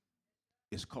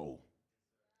 It's cold.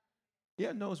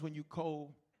 Yeah, knows when you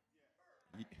cold,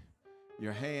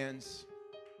 your hands.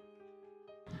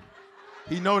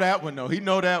 He know that one though. He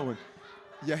know that one.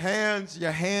 Your hands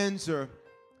are,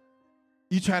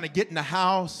 you trying to get in the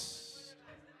house.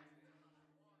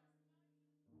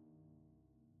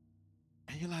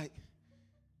 And you're like,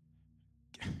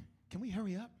 can we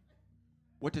hurry up?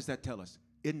 What does that tell us?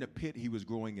 In the pit, he was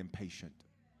growing impatient.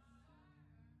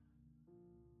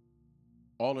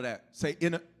 All of that. Say,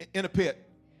 in a pit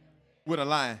with a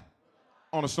lion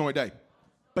on a snowy day.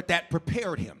 But that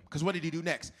prepared him, because what did he do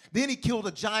next? Then he killed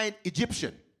a giant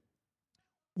Egyptian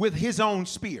with his own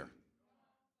spear.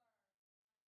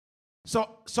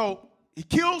 So he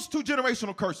kills 2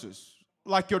 generational curses,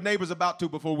 like your neighbor's about to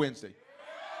before Wednesday.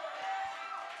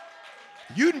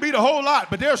 You didn't beat a whole lot,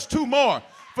 but there's 2 more.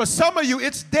 For some of you,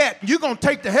 it's debt. You're going to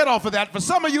take the head off of that. For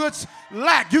some of you, it's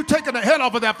lack. You're taking the head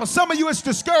off of that. For some of you, it's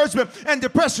discouragement and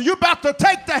depression. You're about to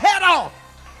take the head off.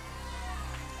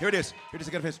 Here it is. Here it is.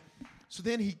 I got to finish. So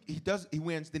then he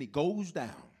wins. Then he goes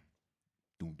down.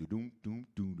 Doom, doom, doom,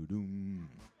 doom, doom.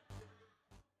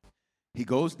 He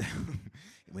goes down.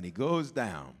 When he goes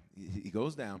down,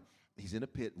 he's in a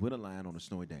pit with a lion on a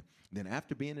snowy day. Then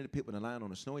after being in the pit with a lion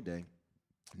on a snowy day,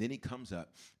 then he comes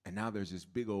up, and now there's this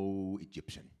big old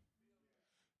Egyptian.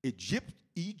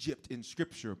 Egypt in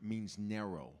Scripture means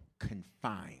narrow,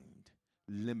 confined,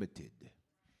 limited.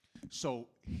 So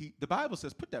the Bible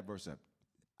says, put that verse up.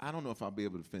 I don't know if I'll be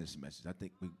able to finish the message. I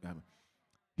think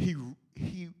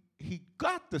he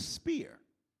got the spear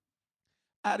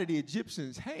out of the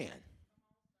Egyptian's hand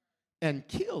and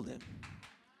killed him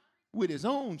with his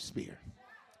own spear.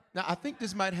 Now I think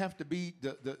this might have to be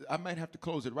I might have to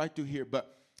close it right through here,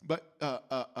 but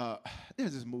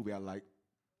there's this movie I like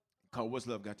called What's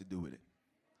Love Got to Do with It?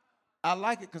 I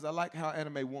like it because I like how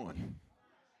Anime won.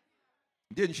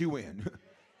 Didn't she win?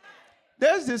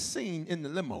 There's this scene in the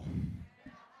limo.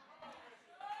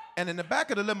 And in the back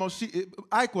of the limo,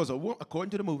 Ike was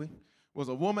according to the movie, was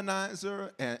a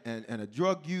womanizer and a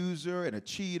drug user and a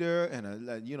cheater and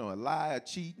a liar, a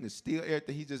cheat, and a steal,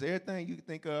 everything. He's just everything you can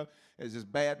think of as this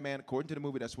bad man. According to the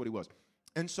movie, that's what he was.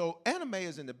 And so Anime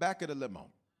is in the back of the limo.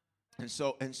 And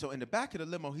so in the back of the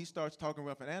limo, he starts talking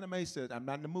rough, and Anime says, "I'm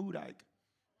not in the mood, Ike."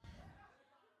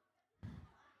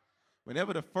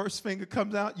 Whenever the first finger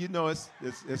comes out, you know it's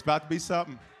about to be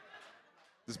something.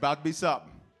 It's about to be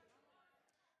something.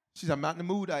 She said, "I'm not in the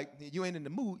mood, Ike." You ain't in the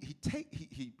mood. He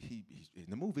in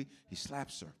the movie, he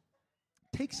slaps her,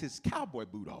 takes his cowboy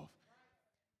boot off,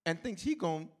 and thinks he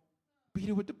gonna beat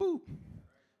her with the boot.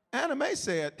 Anime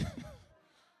said,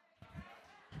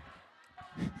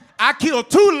 "I killed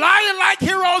 2 lion-like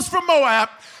heroes from Moab.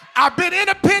 I've been in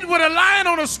a pit with a lion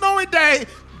on a snowy day.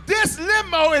 This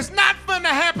limo is not gonna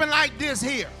happen like this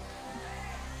here."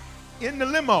 In the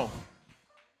limo,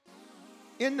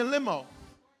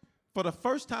 for the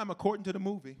first time, according to the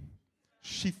movie,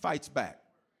 she fights back.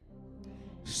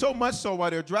 So much so while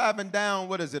they're driving down,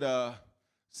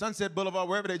 Sunset Boulevard,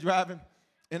 wherever they're driving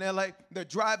in LA, they're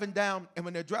driving down, and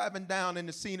when they're driving down in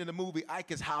the scene of the movie,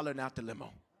 Ike is hollering out the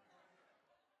limo.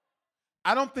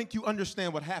 I don't think you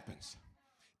understand what happens.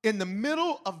 In the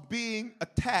middle of being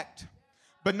attacked,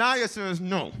 Benaiah says,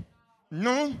 no.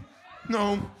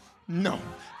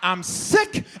 I'm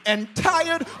sick and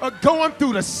tired of going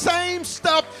through the same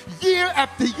stuff year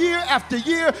after year after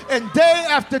year and day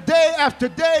after day after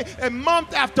day and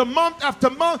month after month after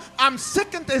month. I'm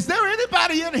sick and is there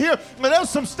anybody in here where there's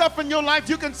some stuff in your life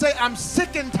you can say, I'm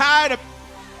sick and tired of?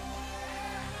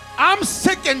 I'm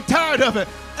sick and tired of it.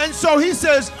 And so he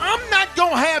says, I'm not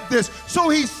going to have this. So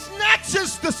he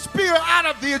snatches the spear out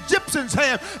of the Egyptian's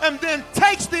hand and then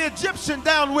takes the Egyptian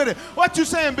down with it. What you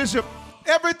saying, Bishop?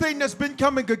 Everything that's been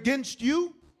coming against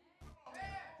you,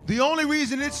 the only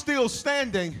reason it's still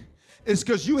standing is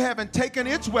because you haven't taken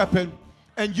its weapon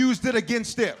and used it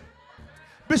against it.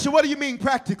 Bishop, what do you mean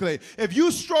practically? If you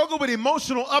struggle with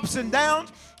emotional ups and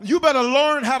downs, you better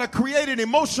learn how to create an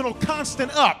emotional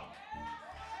constant up.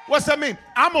 What's that mean?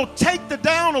 I'm going to take the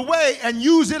down away and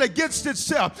use it against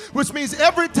itself, which means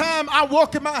every time I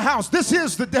walk in my house, this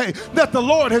is the day that the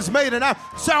Lord has made, and I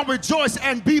shall rejoice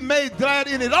and be made glad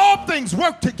in it. All things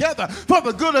work together for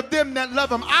the good of them that love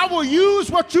him. I will use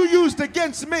what you used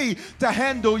against me to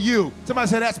handle you. Somebody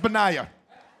say, that's Benaiah.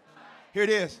 Here it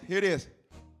is.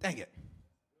 Dang it.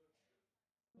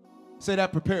 Say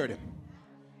that prepared him.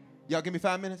 Y'all give me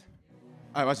 5 minutes?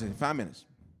 All right, watch this. 5 minutes.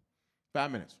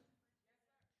 5 minutes.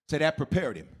 Say that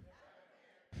prepared him.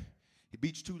 He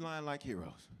beats 2 lion-like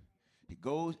heroes. He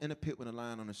goes in a pit with a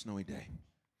lion on a snowy day.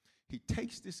 He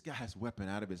takes this guy's weapon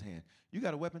out of his hand. You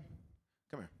got a weapon?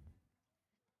 Come here.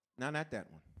 No, not that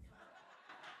one.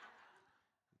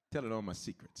 Tell it all my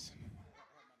secrets.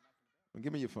 Well,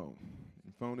 give me your phone.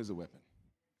 Your phone is a weapon.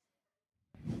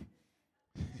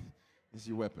 It's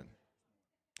your weapon.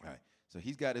 All right. So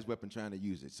he's got his weapon trying to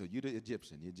use it. So you're the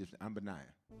Egyptian. I'm Benaiah.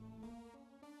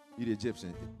 You're the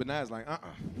Egyptian. Benaiah's like,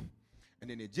 And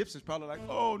then the Egyptian's probably like,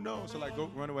 oh, no. So, like, go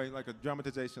run away, like a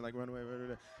dramatization, like run away.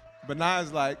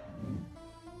 Benaiah's like,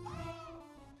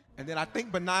 and then I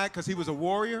think Benaiah, because he was a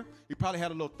warrior, he probably had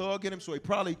a little thug in him, so he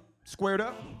probably squared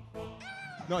up.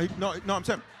 No, I'm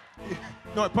saying,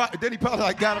 then he probably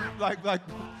like got him, like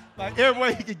every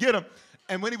way he could get him.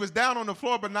 And when he was down on the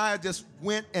floor, Benaiah just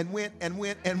went.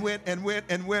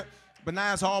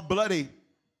 Benaiah's all bloody.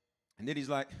 And then he's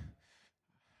like,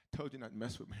 I told you not to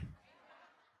mess with me.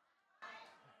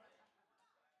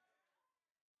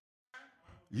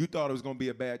 You thought it was going to be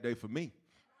a bad day for me.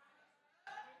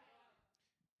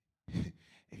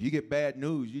 If you get bad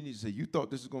news, you need to say, you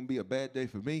thought this was going to be a bad day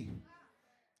for me.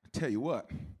 I tell you what,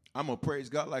 I'm going to praise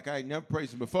God like I ain't never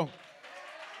praised him before.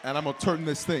 And I'm going to turn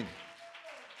this thing.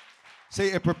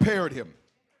 Say it prepared him.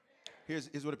 Here's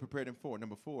what it prepared him for.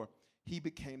 Number 4, he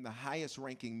became the highest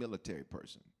ranking military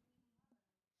person.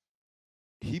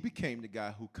 He became the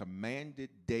guy who commanded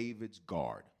David's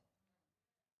guard.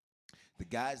 The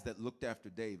guys that looked after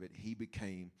David, he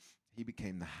became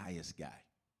the highest guy.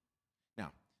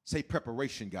 Now, say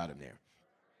preparation got him there.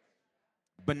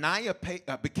 Benaiah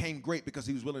became great because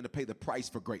he was willing to pay the price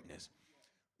for greatness.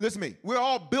 Listen to me. We're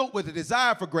all built with a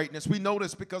desire for greatness. We know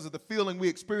this because of the feeling we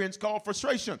experience called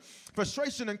frustration.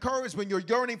 Frustration occurs when your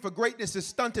yearning for greatness is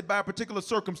stunted by a particular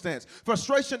circumstance.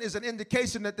 Frustration is an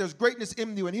indication that there's greatness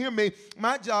in you. And hear me,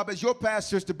 my job as your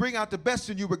pastor is to bring out the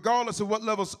best in you regardless of what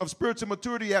levels of spiritual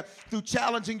maturity you have through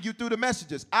challenging you through the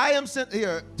messages. I am sent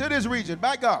here to this region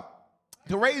by God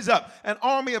to raise up an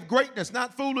army of greatness,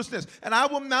 not foolishness. And I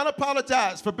will not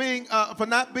apologize for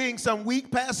not being some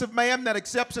weak, passive man that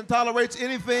accepts and tolerates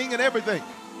anything and everything.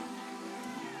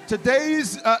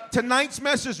 Tonight's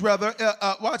message,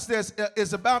 watch this,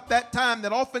 is about that time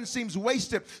that often seems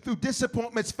wasted through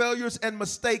disappointments, failures, and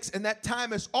mistakes. And that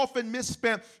time is often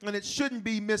misspent, and it shouldn't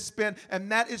be misspent.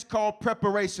 And that is called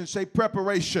preparation. Say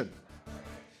preparation.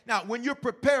 Now, when you're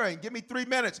preparing, give me 3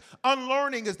 minutes.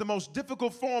 Unlearning is the most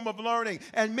difficult form of learning.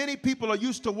 And many people are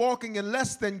used to walking in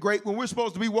less than great when we're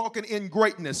supposed to be walking in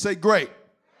greatness. Say great.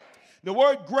 The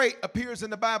word great appears in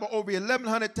the Bible over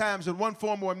 1,100 times in one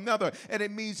form or another, and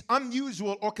it means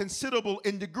unusual or considerable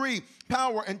in degree,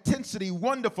 power, intensity,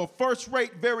 wonderful, first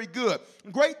rate, very good.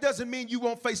 Great doesn't mean you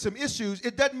won't face some issues.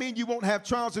 It doesn't mean you won't have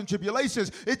trials and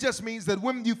tribulations. It just means that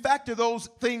when you factor those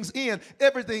things in,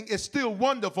 everything is still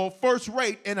wonderful, first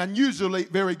rate, and unusually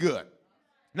very good.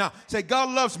 Now, say,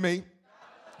 God loves me.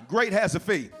 Great has a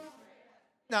fee.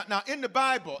 Now in the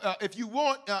Bible, if you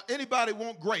want, anybody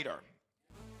want greater?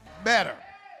 Better.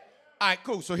 All right,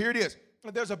 cool. So here it is.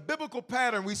 There's a biblical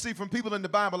pattern we see from people in the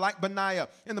Bible like Benaiah.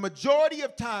 And the majority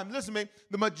of time, listen to me,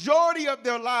 the majority of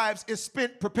their lives is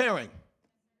spent preparing.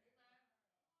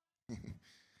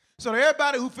 So to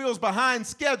everybody who feels behind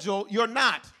schedule, you're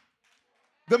not.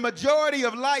 The majority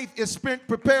of life is spent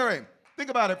preparing.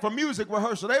 Think about it. For music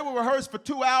rehearsal, they will rehearse for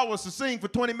 2 hours to sing for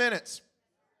 20 minutes.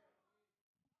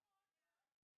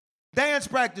 Dance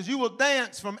practice, you will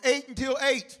dance from 8 until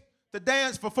 8. To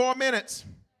dance for 4 minutes.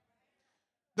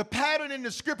 The pattern in the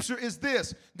scripture is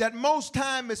this, that most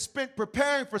time is spent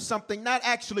preparing for something, not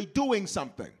actually doing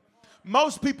something.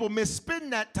 Most people misspend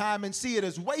that time and see it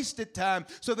as wasted time,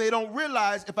 so they don't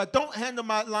realize if I don't handle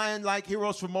my lion like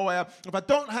heroes from Moab, if I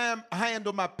don't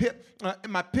handle my pit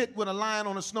with a lion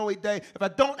on a snowy day, if I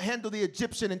don't handle the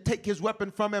Egyptian and take his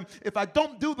weapon from him, if I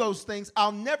don't do those things,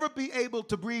 I'll never be able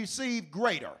to receive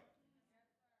greater.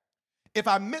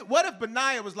 What if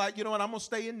Benaiah was like, you know what, I'm going to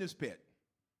stay in this pit.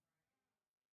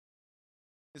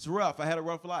 It's rough. I had a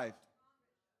rough life.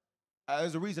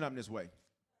 There's a reason I'm this way.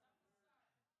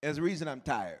 There's a reason I'm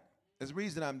tired. There's a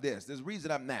reason I'm this. There's a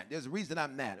reason I'm that. There's a reason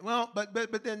I'm that. Well,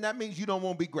 but then that means you don't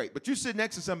want to be great. But you sit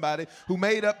next to somebody who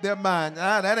made up their mind,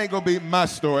 that ain't going to be my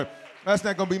story. That's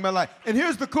not going to be my life. And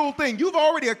here's the cool thing. You've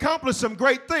already accomplished some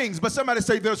great things, but somebody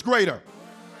say there's greater.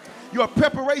 Your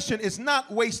preparation is not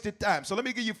wasted time. So let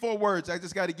me give you 4 words. I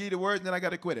just got to give you the words, and then I got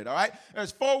to quit it, all right?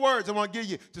 There's 4 words I want to give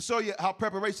you to show you how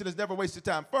preparation is never wasted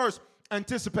time. First,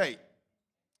 anticipate.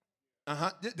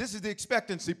 This is the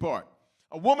expectancy part.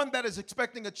 A woman that is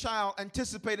expecting a child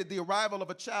anticipated the arrival of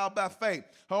a child by faith.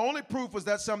 Her only proof was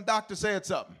that some doctor said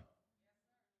something.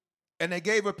 And they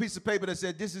gave her a piece of paper that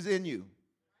said, this is in you.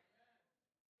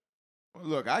 Well,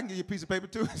 look, I can give you a piece of paper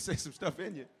too and say some stuff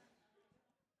in you.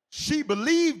 She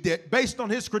believed it based on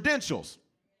his credentials.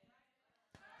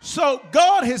 So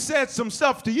God has said some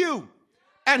stuff to you,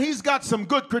 and he's got some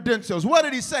good credentials. What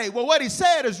did he say? Well, what he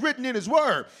said is written in his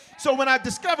word. So when I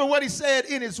discover what he said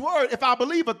in his word, if I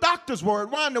believe a doctor's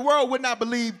word, why in the world wouldn't I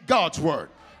believe God's word?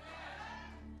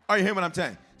 Are you hearing what I'm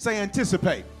saying? Say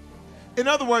anticipate. In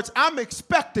other words, I'm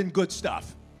expecting good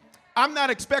stuff. I'm not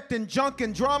expecting junk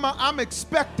and drama. I'm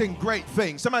expecting great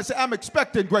things. Somebody say, I'm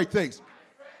expecting great things.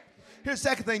 Here's the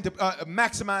second thing to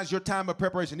maximize your time of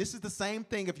preparation. This is the same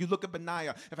thing if you look at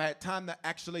Benaiah. If I had time to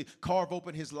actually carve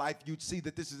open his life, you'd see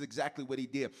that this is exactly what he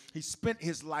did. He spent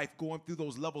his life going through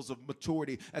those levels of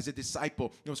maturity as a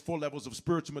disciple. Those 4 levels of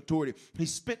spiritual maturity. He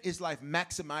spent his life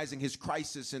maximizing his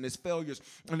crisis and his failures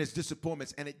and his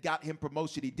disappointments, and it got him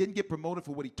promotion. He didn't get promoted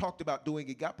for what he talked about doing.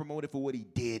 He got promoted for what he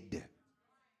did.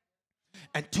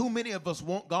 And too many of us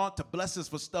want God to bless us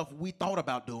for stuff we thought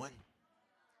about doing,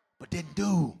 but didn't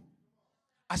do.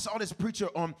 I saw this preacher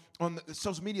on the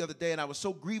social media the other day, and I was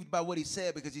so grieved by what he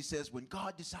said, because he says, when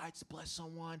God decides to bless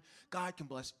someone, God can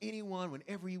bless anyone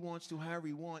whenever he wants to, however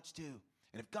he wants to.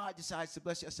 And if God decides to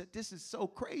bless you, I said, this is so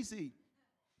crazy.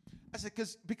 I said,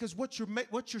 because what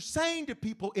you're saying to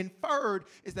people inferred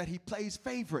is that he plays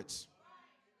favorites.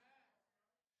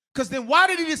 Because then why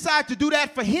did he decide to do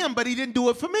that for him, but he didn't do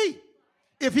it for me?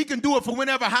 If he can do it for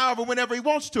whenever, however, whenever he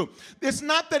wants to. It's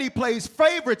not that he plays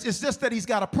favorites. It's just that he's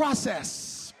got a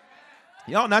process.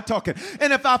 Y'all not talking.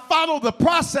 And if I follow the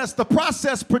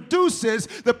process produces,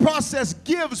 the process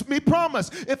gives me promise.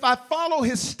 If I follow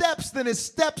his steps, then his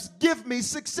steps give me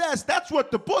success. That's what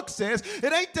the book says.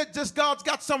 It ain't that just God's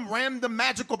got some random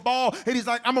magical ball and he's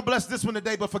like, I'm going to bless this one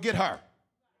today, but forget her.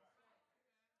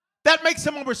 That makes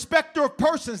him a respecter of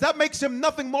persons. That makes him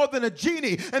nothing more than a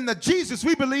genie. And the Jesus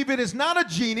we believe in is not a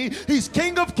genie. He's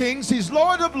King of Kings. He's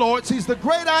Lord of Lords. He's the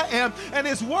great I am. And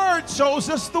his word shows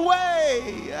us the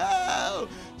way. Oh.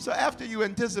 So after you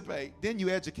anticipate, then you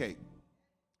educate.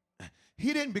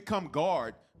 He didn't become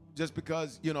guard just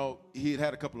because, he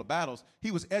had a couple of battles. He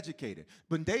was educated.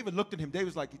 When David looked at him, David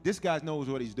was like, this guy knows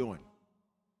what he's doing.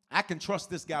 I can trust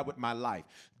this guy with my life.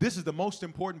 This is the most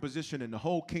important position in the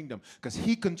whole kingdom, because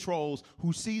he controls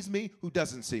who sees me, who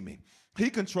doesn't see me. He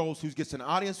controls who gets an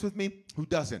audience with me, who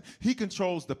doesn't. He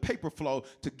controls the paper flow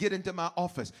to get into my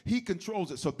office. He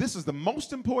controls it. So this is the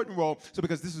most important role. So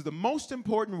because this is the most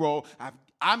important role,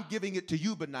 I'm giving it to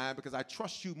you, Benaiah, because I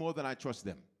trust you more than I trust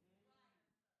them.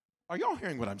 Are y'all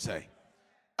hearing what I'm saying?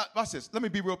 Watch this. Let me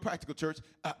be real practical, church.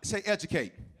 Say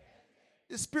educate.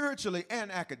 Spiritually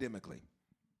and academically.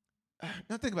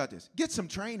 Now think about this. Get some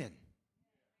training.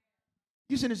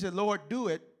 You sit and say, Lord, do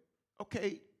it.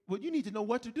 Okay, well, you need to know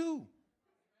what to do.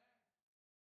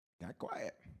 Got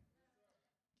quiet.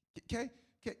 Okay?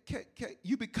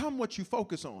 You become what you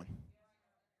focus on.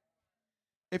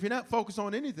 If you're not focused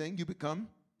on anything, you become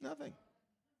nothing.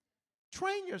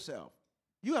 Train yourself.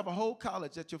 You have a whole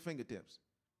college at your fingertips.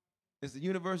 It's the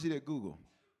University of Google.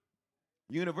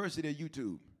 University of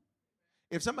YouTube.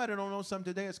 If somebody don't know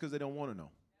something today, it's because they don't want to know.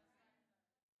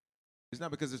 It's not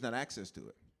because there's not access to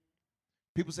it.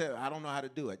 People say, I don't know how to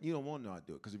do it. You don't want to know how to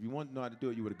do it, because if you want to know how to do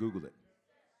it, you would have Googled it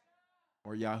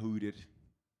or Yahoo'd it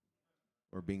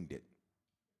or Binged it.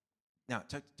 Now,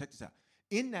 check this out.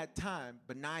 In that time,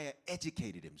 Benaiah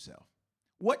educated himself.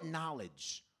 What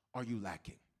knowledge are you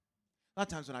lacking? A lot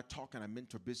of times when I talk and I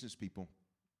mentor business people,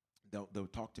 they'll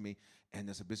talk to me, and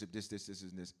there's a bishop, this,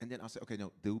 and this. And then I'll say, okay,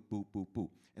 no, do, boo, boo, boo.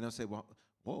 And they'll say, well,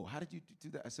 whoa, how did you do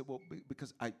that? I said, well,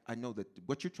 because I know that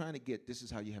what you're trying to get, this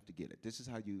is how you have to get it. This is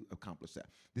how you accomplish that.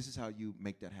 This is how you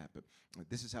make that happen.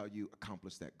 This is how you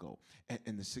accomplish that goal.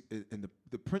 And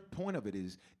the point of it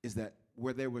is that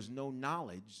where there was no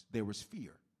knowledge, there was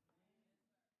fear.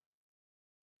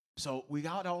 So we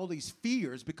got all these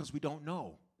fears because we don't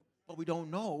know. But we don't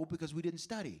know because we didn't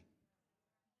study.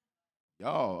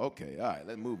 Oh, okay. All right,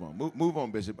 let's move on. Move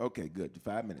on, Bishop. Okay, good.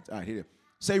 5 minutes. All right, here.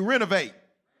 Say renovate.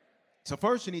 So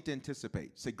first you need to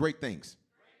anticipate. Say great things.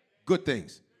 Good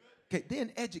things. Okay,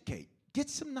 then educate. Get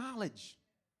some knowledge.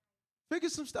 Figure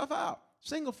some stuff out.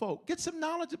 Single folk, get some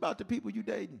knowledge about the people you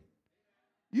dating.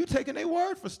 You taking their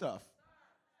word for stuff.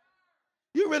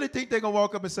 You really think they're going to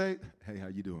walk up and say, hey, how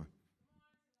you doing?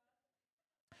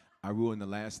 I ruined the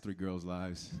last 3 girls'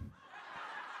 lives.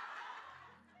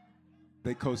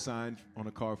 They co-signed on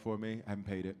a car for me. I haven't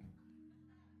paid it.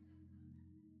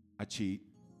 I cheat.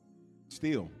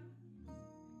 Steal.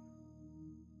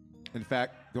 In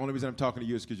fact, The only reason I'm talking to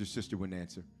you is because your sister wouldn't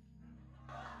answer.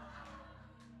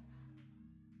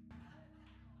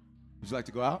 Would you like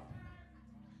to go out?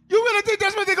 You really think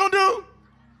that's what they're going to do?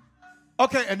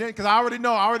 Okay, and then, because I already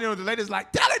know the lady's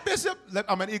like, tell it, Bishop.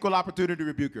 I'm an equal opportunity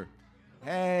rebuker.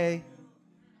 Hey.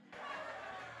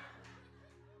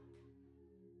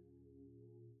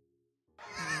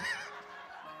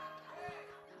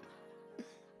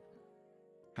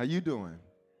 How you doing?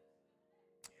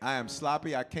 I am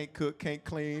sloppy. I can't cook, can't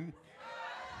clean.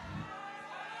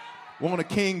 Want a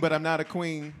king, but I'm not a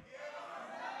queen.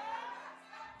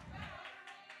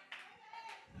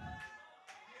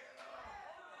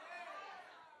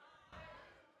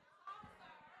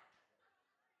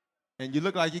 And you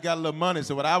look like you got a little money,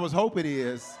 so what I was hoping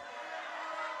is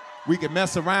we could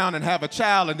mess around and have a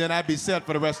child, and then I'd be set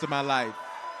for the rest of my life.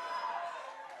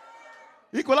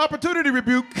 Equal opportunity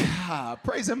rebuke.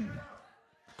 Praise him.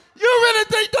 You really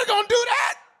think they're going to do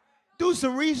that? Do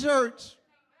some research.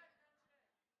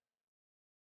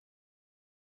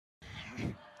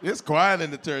 It's quiet in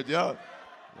the church, y'all.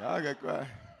 Y'all got quiet.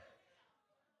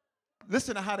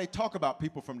 Listen to how they talk about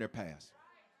people from their past.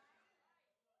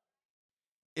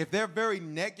 If they're very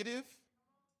negative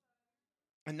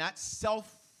and not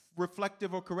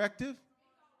self-reflective or corrective,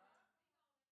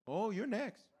 oh, you're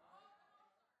next.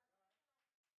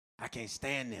 I can't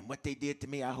stand them. What they did to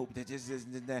me, I hope that this is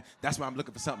that. That's why I'm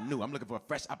looking for something new. I'm looking for a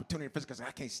fresh opportunity because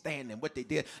I can't stand them. What they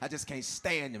did, I just can't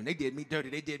stand them. They did me dirty.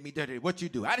 They did me dirty. What you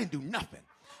do? I didn't do nothing.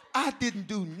 I didn't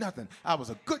do nothing. I was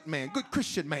a good man, good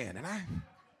Christian man, and I.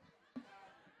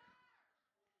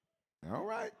 All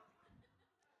right.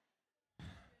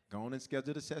 Go on and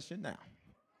schedule the session now.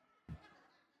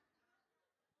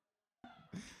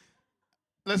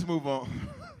 Let's move on.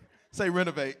 Say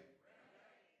renovate.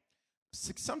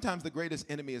 Sometimes the greatest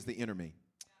enemy is the inner me.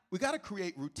 We got to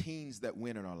create routines that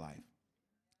win in our life.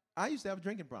 I used to have a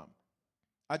drinking problem.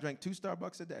 I drank 2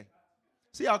 Starbucks a day.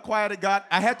 See how quiet it got?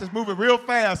 I had to move it real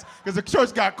fast because the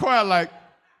church got quiet like,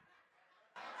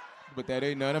 but that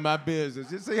ain't none of my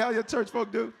business. You see how your church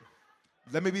folk do?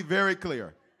 Let me be very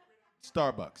clear.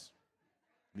 Starbucks.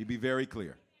 Let me be very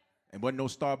clear. And wasn't no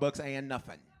Starbucks and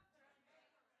nothing.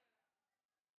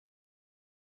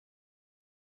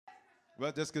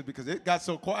 Well, just because it got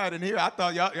so quiet in here, I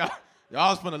thought y'all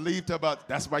was going to leave to about,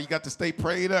 that's why you got to stay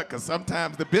prayed up, because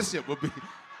sometimes the bishop will be,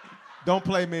 don't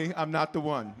play me, I'm not the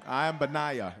one. I am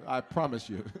Benaiah, I promise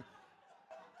you.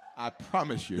 I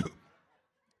promise you.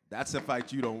 That's a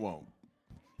fight you don't want.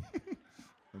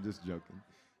 I'm just joking.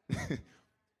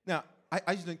 Now,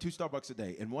 I used to drink 2 Starbucks a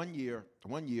day. And one year,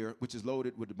 which is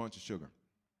loaded with a bunch of sugar.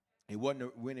 It wasn't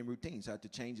a winning routine, so I had to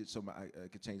change it so I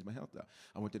could change my health.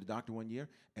 I went to the doctor one year,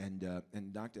 and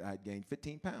doctor, I had gained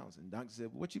 15 pounds. And the doctor said,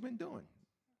 well, what you been doing?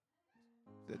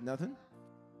 I said, nothing.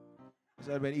 I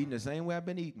said, I've been eating the same way I've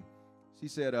been eating. She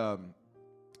said,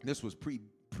 this was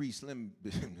pre-slim,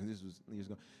 this was years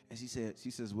ago. And she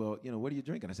says, well, what are you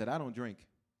drinking? I said, I don't drink.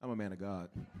 I'm a man of God.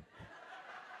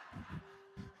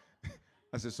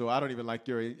 I said, so I don't even like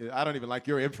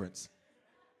your inference.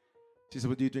 She said,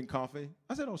 well, do you drink coffee?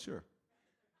 I said, oh, sure.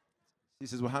 She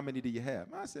says, well, how many do you have?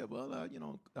 I said, well,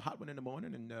 a hot one in the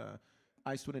morning and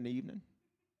iced one in the evening.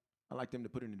 I like them to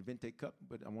put it in a Venti cup,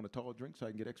 but I want a tall drink so I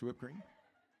can get extra whipped cream.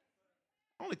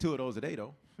 Only 2 of those a day,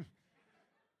 though.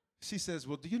 She says,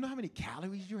 well, do you know how many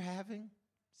calories you're having?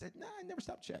 I said, nah, I never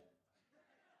stopped check.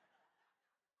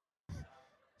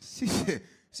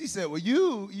 She said, well,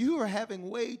 you are having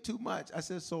way too much. I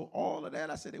said, so all of that?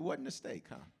 I said, it wasn't a steak,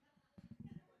 huh?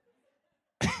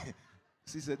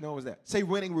 She said, no, it was that. Say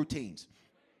winning routines.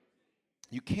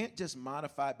 You can't just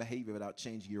modify behavior without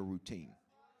changing your routine.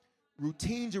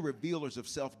 Routines are revealers of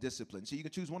self-discipline. So you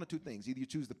can choose one of 2 things. Either you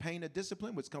choose the pain of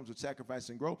discipline, which comes with sacrifice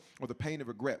and growth, or the pain of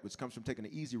regret, which comes from taking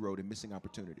the easy road and missing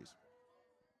opportunities.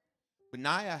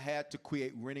 Benaiah had to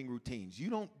create winning routines. You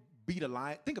don't beat a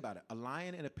lion. Think about it. A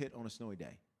lion in a pit on a snowy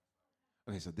day.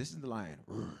 Okay, so this is the lion.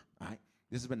 All right?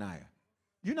 This is Benaiah.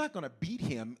 You're not going to beat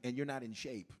him and you're not in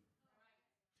shape.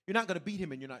 You're not going to beat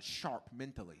him and you're not sharp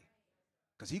mentally.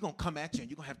 Because he's going to come at you and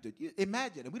you're going to have to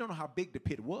imagine. And we don't know how big the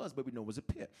pit was, but we know it was a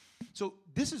pit. So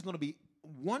this is going to be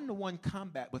one-to-one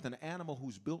combat with an animal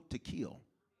who's built to kill.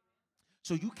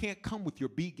 So you can't come with your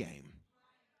B game.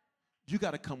 You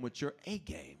got to come with your A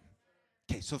game.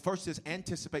 Okay, so first is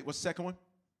anticipate. What's the second one?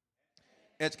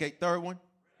 Educate. Third one?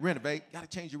 Renovate. Got to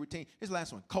change your routine. Here's the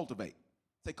last one. Cultivate.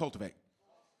 Say cultivate.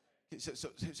 So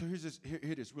here's this. Here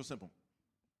it is. Real simple.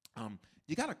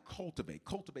 You got to cultivate.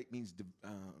 Cultivate means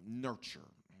nurture.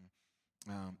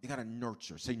 You got to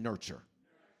nurture. Say nurture.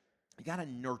 You got to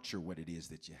nurture what it is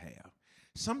that you have.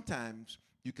 Sometimes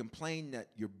you complain that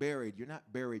you're buried. You're not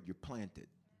buried. You're planted.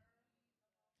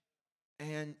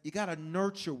 And you got to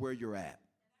nurture where you're at.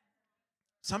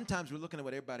 Sometimes we're looking at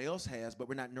what everybody else has, but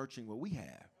we're not nurturing what we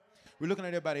have. We're looking at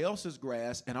everybody else's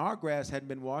grass, and our grass hadn't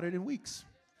been watered in weeks.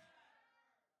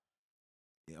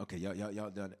 Yeah, okay,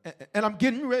 y'all done. And I'm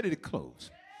getting ready to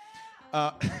close.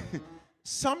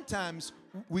 Sometimes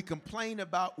we complain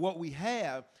about what we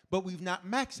have, but we've not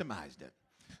maximized it.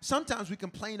 Sometimes we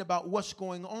complain about what's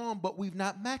going on, but we've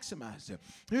not maximized it.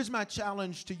 Here's my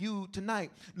challenge to you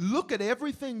tonight. Look at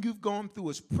everything you've gone through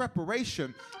as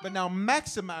preparation, but now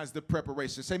maximize the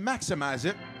preparation. Say, maximize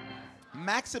it.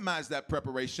 Maximize that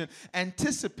preparation,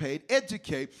 anticipate,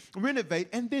 educate, renovate,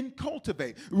 and then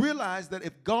cultivate. Realize that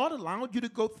if God allowed you to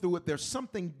go through it, there's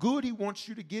something good He wants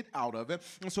you to get out of it.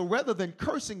 And so rather than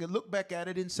cursing it, look back at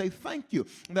it and say, thank you.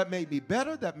 That made me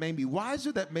better. That made me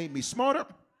wiser. That made me smarter.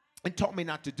 It taught me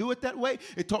not to do it that way.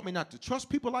 It taught me not to trust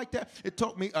people like that. It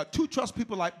taught me to trust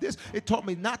people like this. It taught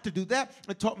me not to do that.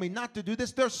 It taught me not to do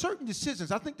this. There are certain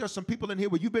decisions. I think there's some people in here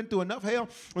where you've been through enough hell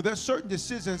where there's certain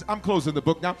decisions. I'm closing the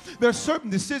book now. There's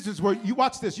certain decisions where you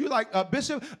watch this. You're like,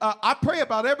 Bishop, I pray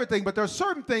about everything, but there are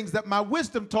certain things that my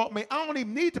wisdom taught me. I don't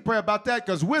even need to pray about that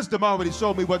because wisdom already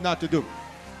showed me what not to do.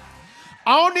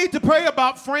 I don't need to pray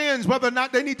about friends, whether or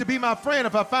not they need to be my friend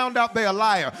if I found out they're a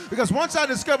liar. Because once I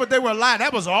discovered they were a liar,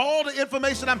 that was all the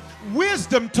information.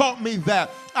 Wisdom taught me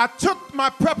that. I took my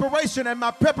preparation, and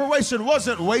my preparation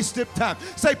wasn't wasted time.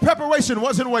 Say, preparation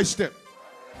wasn't wasted.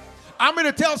 I'm going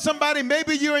to tell somebody,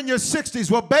 maybe you're in your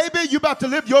 60s. Well, baby, you're about to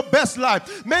live your best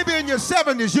life. Maybe in your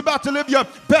 70s, you're about to live your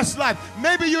best life.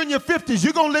 Maybe you're in your 50s,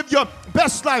 you're going to live your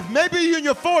best life. Maybe you're in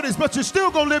your 40s, but you're still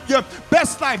going to live your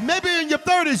best life. Maybe in your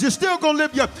 30s, you're still going to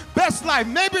live your best life.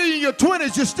 Maybe in your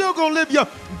 20s, you're still going to live your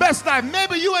best life.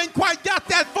 Maybe you ain't quite got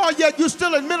that far yet. You're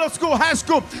still in middle school, high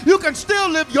school. You can still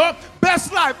live your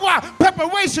best life. Why?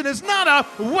 Preparation is not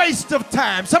a waste of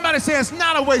time. Somebody say it's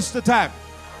not a waste of time.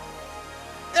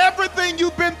 Everything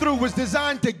you've been through was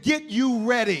designed to get you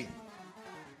ready.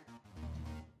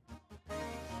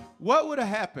 What would have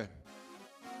happened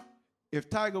if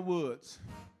Tiger Woods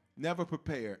never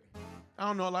prepared? I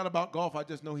don't know a lot about golf. I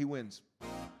just know he wins.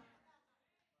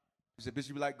 He said,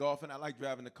 Bishop, you like golfing? I like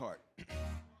driving the cart.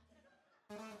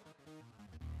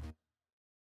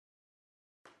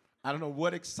 I don't know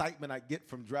what excitement I get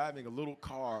from driving a little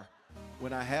car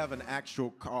when I have an actual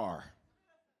car.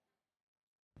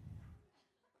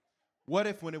 What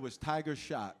if when it was Tiger's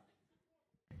shot,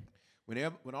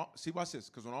 see, watch this,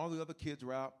 because when all the other kids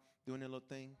were out doing their little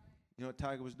thing, you know what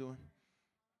Tiger was doing?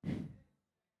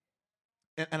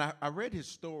 And I read his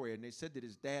story, and they said that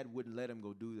his dad wouldn't let him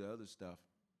go do the other stuff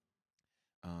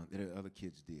that the other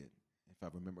kids did, if I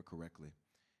remember correctly.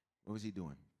 What was he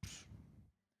doing?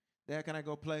 Dad, can I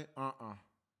go play?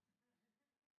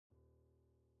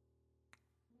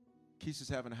 Keisha's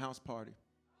having a house party.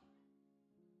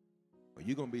 Well,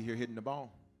 you're going to be here hitting the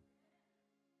ball.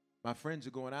 My friends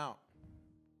are going out.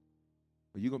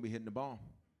 Well, you're going to be hitting the ball.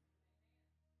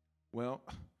 Well,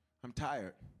 I'm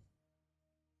tired.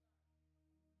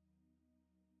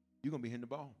 You're going to be hitting the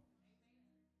ball.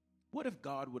 What if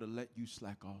God would have let you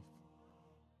slack off?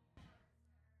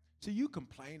 So you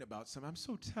complain about something. I'm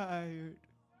so tired.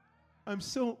 I'm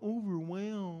so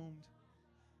overwhelmed.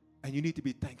 And you need to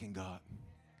be thanking God.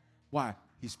 Why?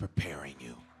 He's preparing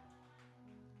you.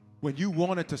 When you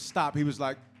wanted to stop, he was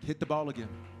like, hit the ball again.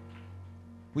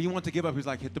 When you want to give up, he was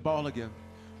like, hit the ball again.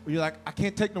 When you're like, I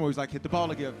can't take no more, he's like, hit the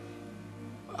ball again.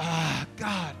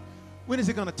 God, when is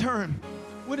it going to turn?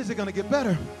 When is it going to get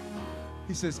better?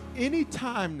 He says, any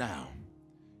time now,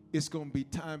 it's going to be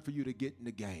time for you to get in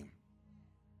the game.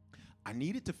 I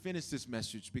needed to finish this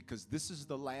message because this is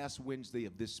the last Wednesday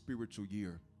of this spiritual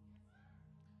year.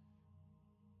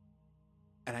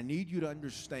 And I need you to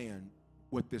understand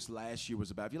what this last year was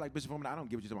about. If you're like, Bishop Foreman, I don't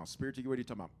get what you're talking about. Spiritual, what are you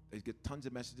talking about? They get tons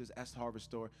of messages. Ask the Harvest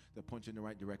Store. They'll point you in the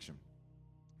right direction.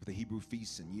 For the Hebrew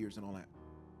feasts and years and all that.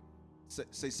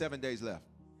 Say 7 days left.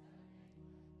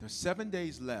 There's 7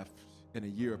 days left in a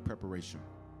year of preparation.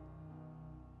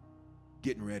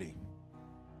 Getting ready.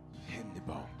 Hitting the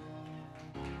ball.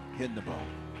 Hitting the ball.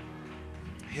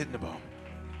 Hitting the ball.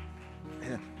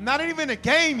 And not even in a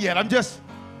game yet. I'm just...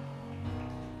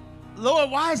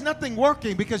 Lord, why is nothing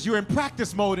working? Because you're in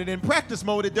practice mode, and in practice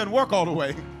mode, it doesn't work all the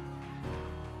way.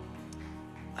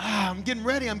 I'm getting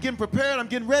ready. I'm getting prepared. I'm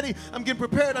getting ready. I'm getting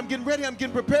prepared. I'm getting ready. I'm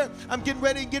getting prepared. I'm getting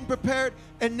ready and getting prepared.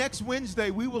 And next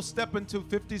Wednesday, we will step into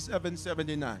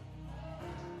 5779.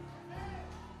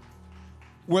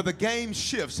 Where the game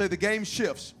shifts. Say the game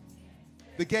shifts.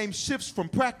 The game shifts from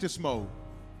practice mode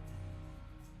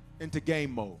into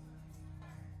game mode.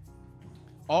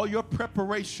 All your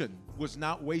preparation was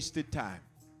not wasted time.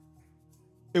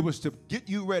 It was to get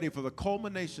you ready for the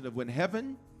culmination of when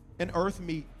heaven and earth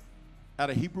meet at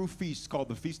a Hebrew feast called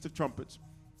the Feast of Trumpets,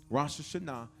 Rosh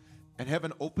Hashanah, and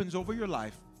heaven opens over your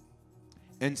life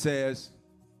and says,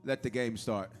 let the game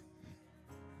start.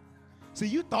 See,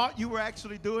 you thought you were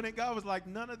actually doing it. God was like,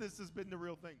 none of this has been the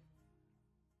real thing.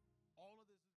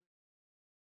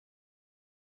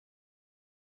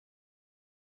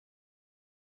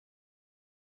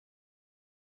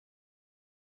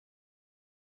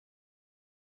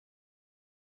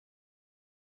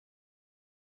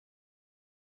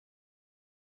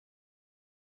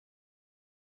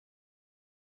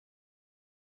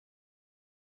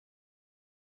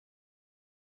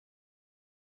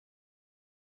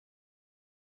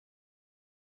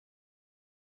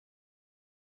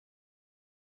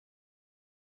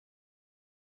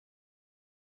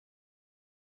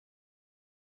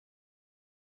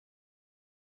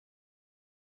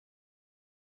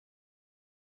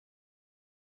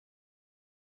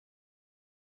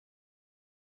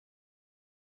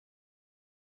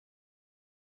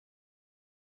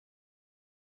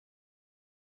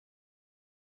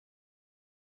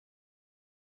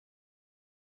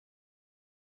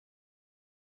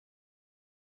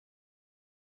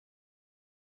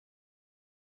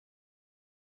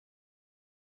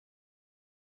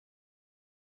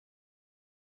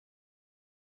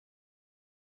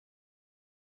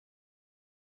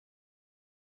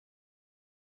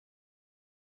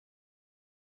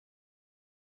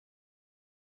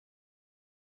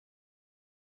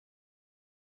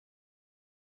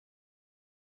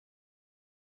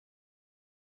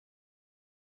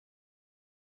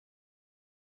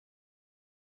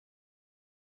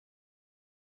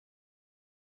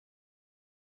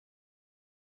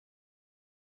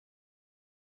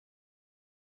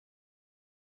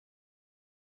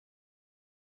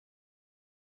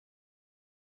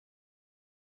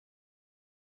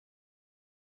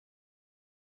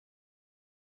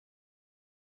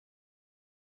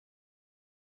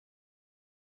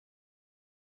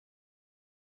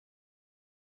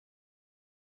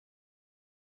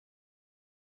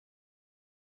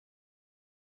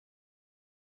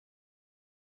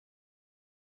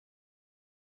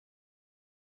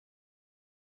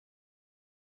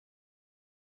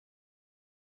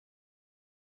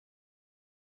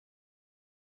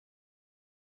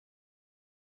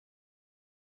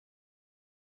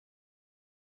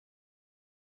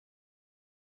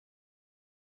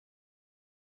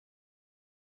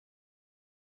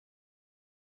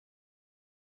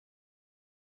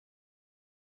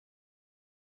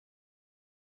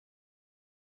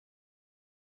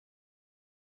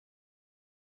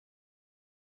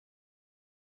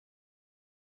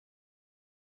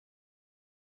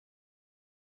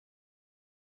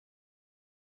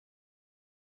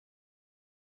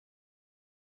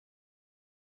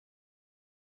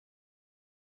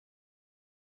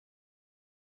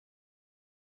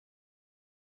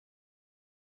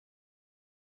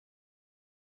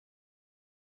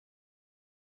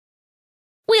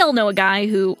 We all know a guy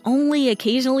who only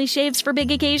occasionally shaves for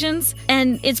big occasions,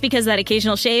 and it's because that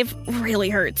occasional shave really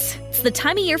hurts. It's the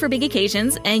time of year for big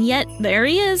occasions, and yet there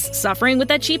he is, suffering with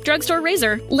that cheap drugstore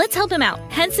razor. Let's help him out.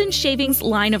 Henson Shaving's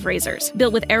line of razors,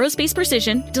 built with aerospace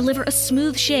precision, deliver a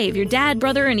smooth shave your dad,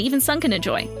 brother, and even son can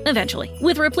enjoy, eventually.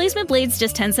 With replacement blades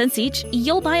just 10 cents each,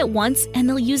 you'll buy it once and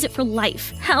they'll use it for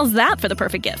life. How's that for the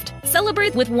perfect gift?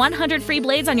 Celebrate with 100 free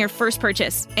blades on your first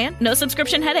purchase, and no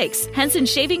subscription headaches.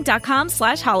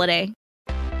 HensonShaving.com/holiday.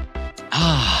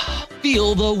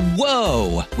 Feel the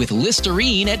whoa with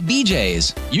Listerine at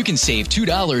BJ's. You can save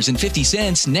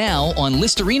 $2.50 now on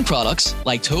Listerine products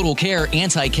like Total Care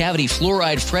Anti-Cavity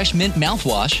Fluoride Fresh Mint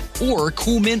Mouthwash or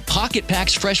Cool Mint Pocket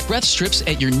Packs Fresh Breath Strips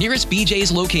at your nearest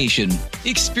BJ's location.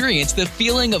 Experience the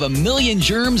feeling of a million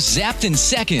germs zapped in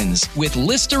seconds with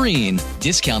Listerine.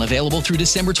 Discount available through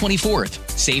December 24th.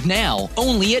 Save now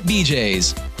only at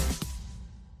BJ's.